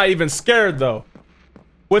 I'm not even scared though.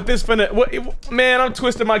 What this finna, man, I'm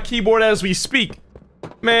twisting my keyboard as we speak.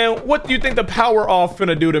 Man, what do you think the power off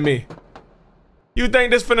finna do to me? You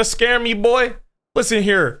think this finna scare me, boy? Listen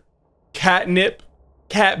here, catnip,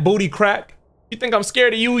 cat booty crack. You think I'm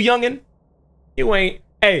scared of you, youngin'? You ain't.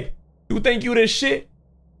 Hey, You think you this shit?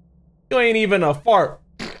 You ain't even a fart.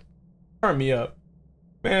 Turn me up.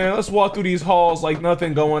 Man, let's walk through these halls like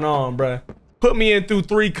nothing going on, bruh. Put me in through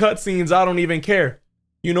 3 cutscenes, I don't even care.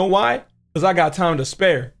 You know why? Because I got time to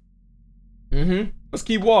spare. Let's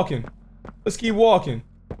keep walking. Let's keep walking.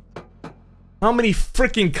 How many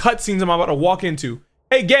freaking cutscenes am I about to walk into?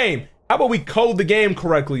 Hey, game, how about we code the game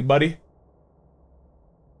correctly, buddy?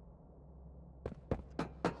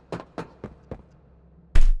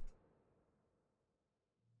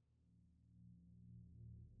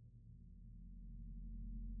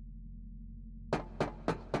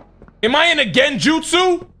 Am I in a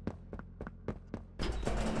genjutsu?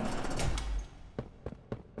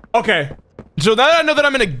 Okay. So now that I know that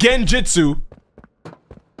I'm in a genjutsu.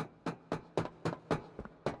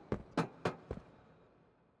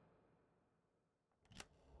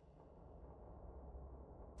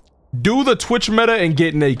 Do the Twitch meta and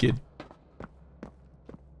get naked.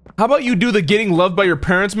 How about you do the getting loved by your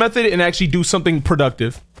parents method and actually do something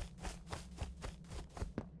productive?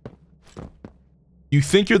 You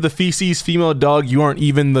think you're the feces female dog, you aren't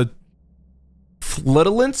even the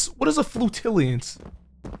flutulence? What is a flutilience?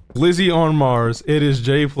 Lizzie on Mars. It is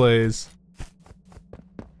J Plays.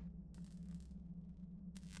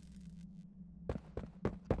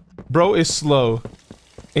 Bro is slow.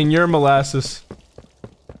 And you're molasses.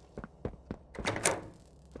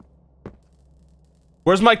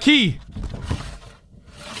 Where's my key?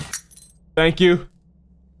 Thank you.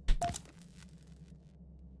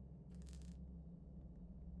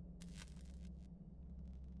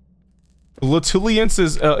 Flatulience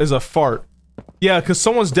is a fart. Yeah, because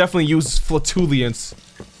someone's definitely used flatulience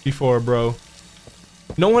before, bro.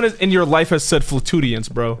 No one in your life has said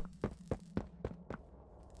flatulience, bro.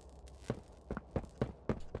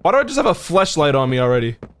 Why do I just have a fleshlight on me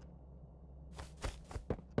already?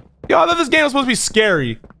 Yo, I thought this game was supposed to be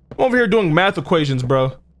scary. I'm over here doing math equations,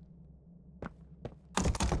 bro.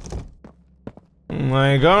 Oh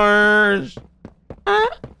my gosh.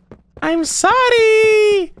 I'm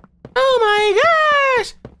sorry. Oh my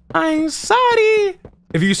gosh. I'm sorry.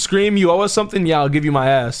 If you scream you owe us something, yeah, I'll give you my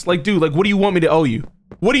ass. Like, dude, like, what do you want me to owe you?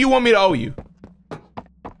 What do you want me to owe you?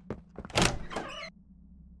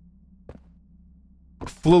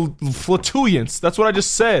 Flatulience. That's what I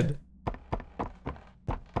just said.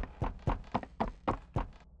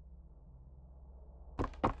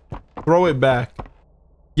 Throw it back.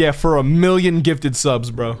 Yeah, for 1,000,000 gifted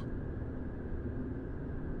subs, bro.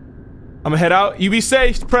 I'm gonna head out. You be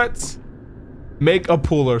safe, Pretz. Make a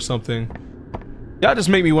pool or something. Y'all just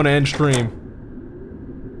make me want to end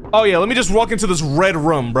stream. Oh yeah, let me just walk into this red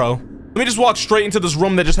room, bro. Let me just walk straight into this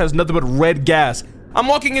room that just has nothing but red gas. I'm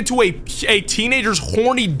walking into a teenager's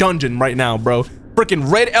horny dungeon right now, bro.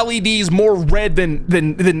 Freaking red LEDs, more red than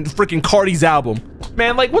freaking Cardi's album.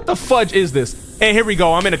 Man, like, what the fudge is this? Hey, here we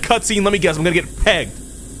go. I'm in a cutscene. Let me guess. I'm gonna get pegged.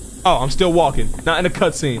 Oh, I'm still walking. Not in a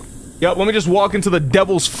cutscene. Yep, let me just walk into the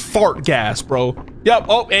devil's fart gas, bro. Yep,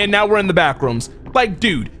 oh, and now we're in the back rooms. Like,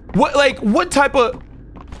 dude, what type of...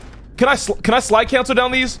 Can I slide cancel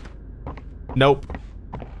down these? Nope.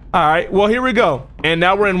 Alright, well, here we go. And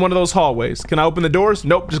now we're in one of those hallways. Can I open the doors?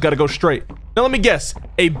 Nope, just gotta go straight. Now let me guess.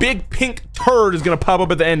 A big pink turd is gonna pop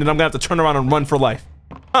up at the end and I'm gonna have to turn around and run for life.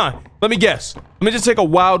 Huh, let me guess. Let me just take a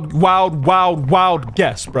wild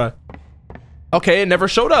guess, bruh. Okay, it never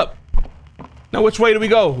showed up. Now which way do we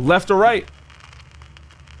go? Left or right?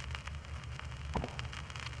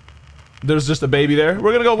 There's just a baby there.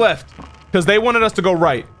 We're gonna go left. Because they wanted us to go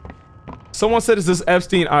right. Someone said, is this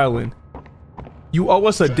Epstein Island? You owe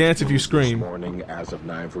us a dance if you scream. This morning, as of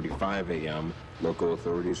 9:45 a.m., local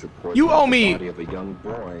authorities report you owe that me. The body of a young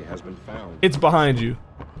boy has been found. It's behind you.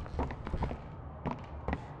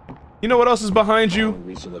 You know what else is behind you?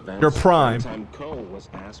 Your prime.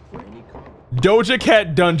 Doja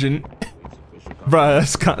Cat Dungeon. Bruh,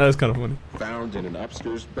 that's kind of funny. Found in an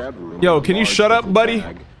upstairs bedroom. Yo, can you shut up, buddy?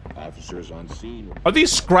 Officers on scene. Are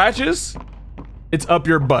these scratches? It's up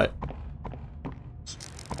your butt.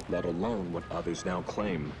 Let alone what others now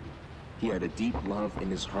claim. He had a deep love in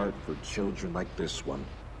his heart for children like this one.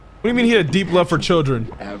 What do you mean he had a deep love for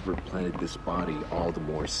children? Ever planted this body all the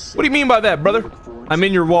more sick. What do you mean by that, brother? I'm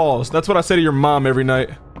in your walls. That's what I say to your mom every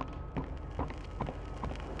night.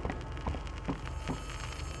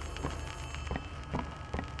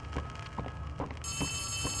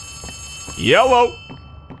 Yellow.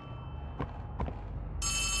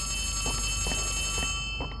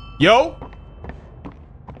 Yo.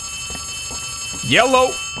 Yellow.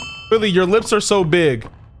 Really, your lips are so big.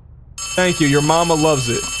 Thank you. Your mama loves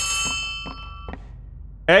it.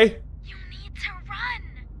 Hey. You need to run.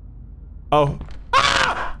 Oh.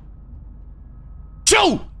 Ah!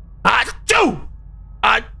 Chew! Achoo!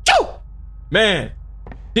 Achoo! Man,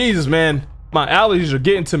 Jesus, man. My allergies are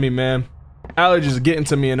getting to me, man. Allergies are getting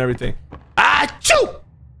to me and everything. Achoo!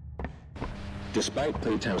 Despite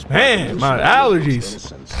Playtime's Man, my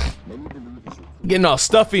allergies. Getting all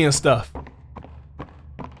stuffy and stuff.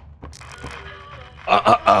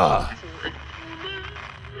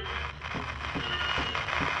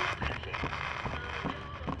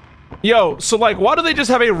 Yo, so like, why do they just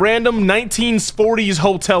have a random 1940s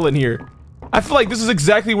hotel in here? I feel like this is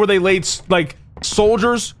exactly where they laid, like,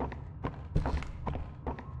 soldiers.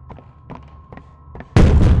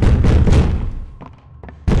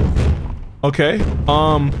 Okay,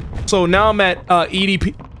 so now I'm at,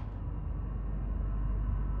 EDP.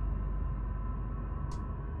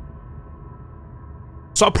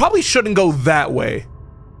 So I probably shouldn't go that way.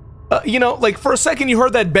 You know, like for a second you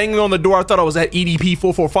heard that banging on the door. I thought I was at EDP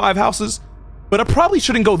 445 houses, but I probably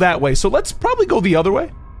shouldn't go that way. So let's probably go the other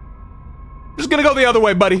way. Just gonna go the other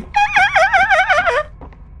way, buddy.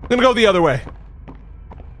 Gonna go the other way.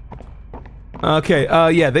 Okay,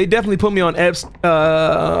 yeah, they definitely put me on Epps,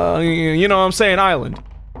 you know what I'm saying, island.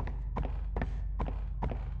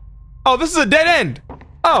 Oh, this is a dead end.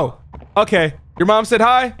 Oh, okay. Your mom said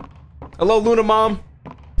hi. Hello, Luna mom.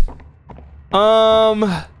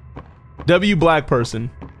 W black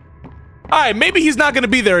person. Alright, maybe he's not gonna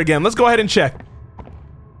be there again. Let's go ahead and check.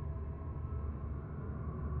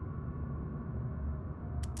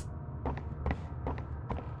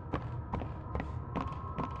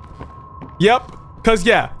 Yep, cause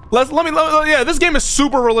yeah, yeah, this game is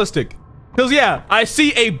super realistic. Cause yeah, I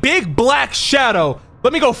see a big black shadow.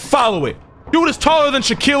 Let me go follow it. Dude is taller than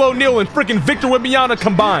Shaquille O'Neal and freaking Victor Wembanyama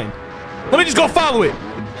combined. Let me just go follow it.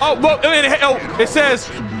 Oh, well, it says,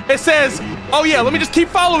 oh yeah, let me just keep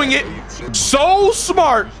following it. So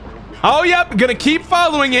smart. Oh, yep, gonna keep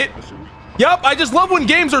following it. Yep, I just love when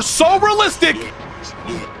games are so realistic.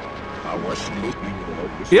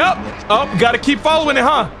 Yep, oh, gotta keep following it,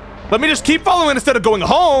 huh? Let me just keep following instead of going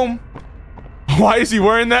home. Why is he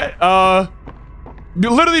wearing that?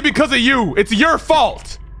 Literally because of you. It's your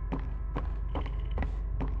fault.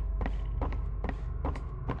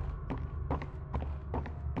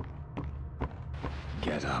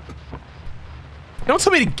 Get up. Don't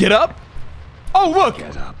tell me to get up. Oh, look.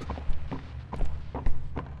 Get up.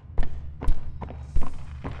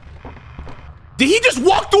 Did he just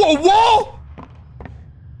walk through a wall?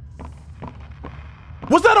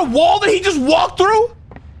 Was that a wall that he just walked through?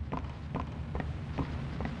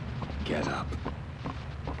 Get up.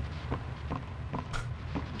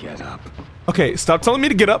 Get up. Okay, stop telling me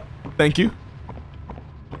to get up. Thank you.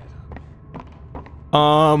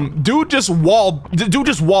 Dude just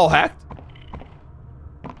wall hacked.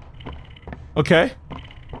 Okay.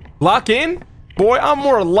 Lock in? Boy, I'm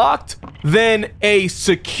more locked than a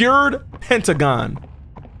secured pentagon.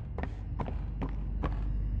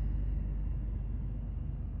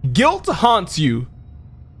 Guilt haunts you.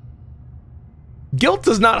 Guilt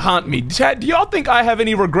does not haunt me. Chat, do y'all think I have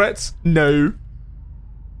any regrets? No.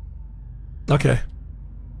 Okay.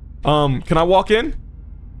 Can I walk in?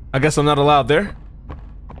 I guess I'm not allowed there.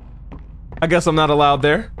 I guess I'm not allowed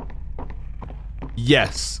there.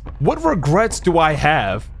 Yes. What regrets do I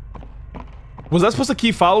have? Was I supposed to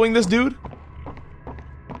keep following this dude?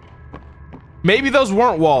 Maybe those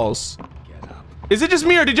weren't walls. Get up. Is it just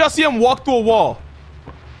me or did y'all see him walk through a wall?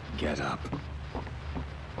 Get up.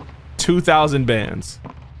 2,000 bands.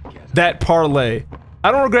 That parlay.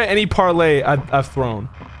 I don't regret any parlay I've thrown.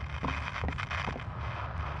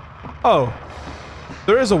 Oh.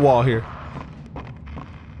 There is a wall here.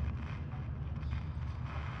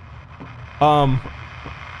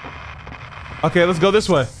 Okay, let's go this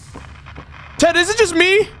way. Ted, is it just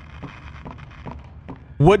me?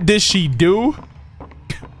 What did she do?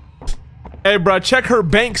 Hey, bro, check her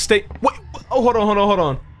bank state. Wait, oh, hold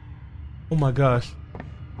on. Oh my gosh.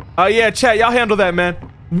 Yeah, chat, y'all handle that, man.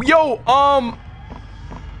 Yo,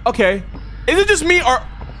 okay. Is it just me or...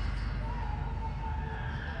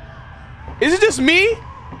 Is it just me?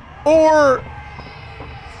 Or...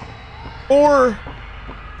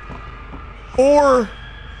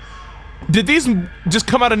 Did these just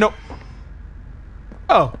come out of no...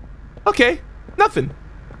 Oh, okay. Nothing.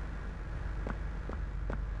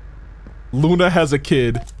 Luna has a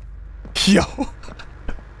kid. Yo.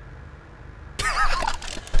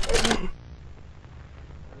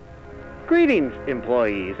 Greetings,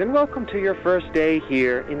 employees, and welcome to your first day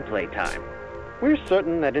here in Playtime. We're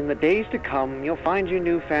certain that in the days to come, you'll find your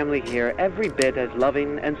new family here every bit as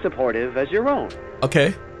loving and supportive as your own.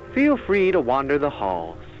 Okay. Feel free to wander the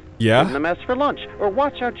halls. Yeah? Give them a mess for lunch, or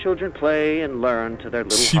watch our children play and learn to their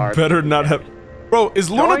little She hearts' better not have... Bro,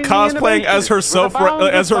 is Luna cosplaying as herself,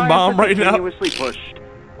 as her mom right now? Pushed.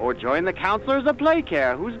 Or join the counselors of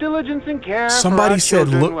Playcare, whose diligence and care Somebody said,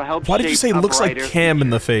 look. Why did you say looks like Cam future. in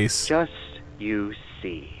the face? Just you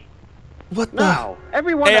see. What the? Now,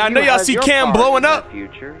 everyone hey, I know y'all see Cam blowing up.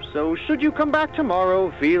 Future, so should you come back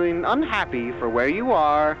tomorrow feeling unhappy for where you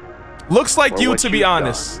are, looks like you, to be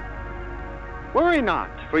honest. Done, worry not,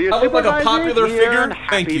 for your I look like a popular figure. And happy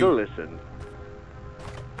Thank you. To listen.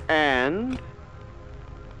 And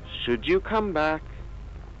should you come back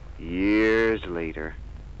years later,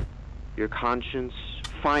 your conscience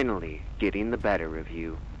finally getting the better of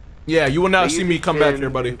you. Yeah, you will not see me come back here,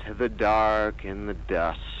 buddy. Into the dark and the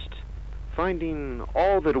dust, finding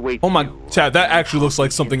all that awaits. Oh my, Chad, that actually looks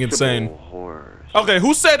like something insane. Horrors. Okay,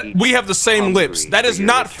 who said we have the same lips? That is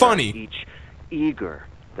not funny. Each eager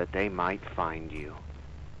that they might find you.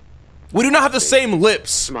 We do not have the same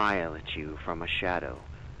lips. Smile at you from a shadow.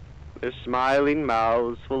 Their smiling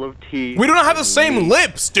mouths full of teeth. We do not have the same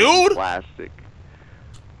lips, dude. Plastic.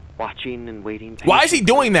 Watching and waiting. Why is he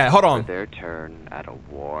doing that? Hold on. For their turn at a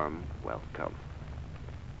warm welcome.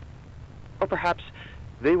 Or perhaps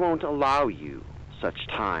they won't allow you such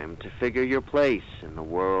time to figure your place in the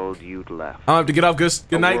world you'd left. I have to get off.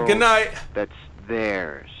 Good night. Good night. That's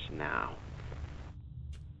theirs now.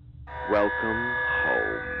 Welcome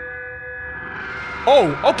home.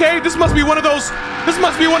 Oh, okay. This must be one of those. This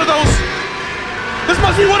must be one of those. This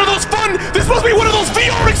must be one of those fun. This must be one of those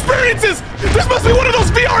VR experiences. This must be one of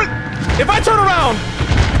those VR. If I turn around.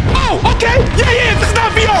 Oh, okay. Yeah. This is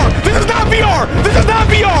not VR. This is not VR. This is not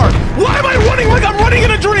VR. Why am I running like I'm running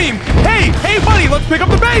in a dream? Hey, buddy, let's pick up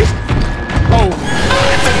the base. Oh,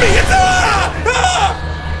 it's in me. It's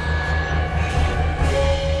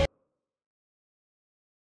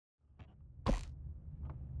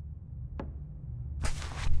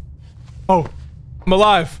Oh, I'm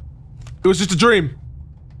alive. It was just a dream.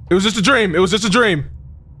 It was just a dream. It was just a dream.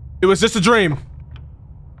 It was just a dream.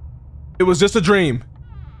 It was just a dream.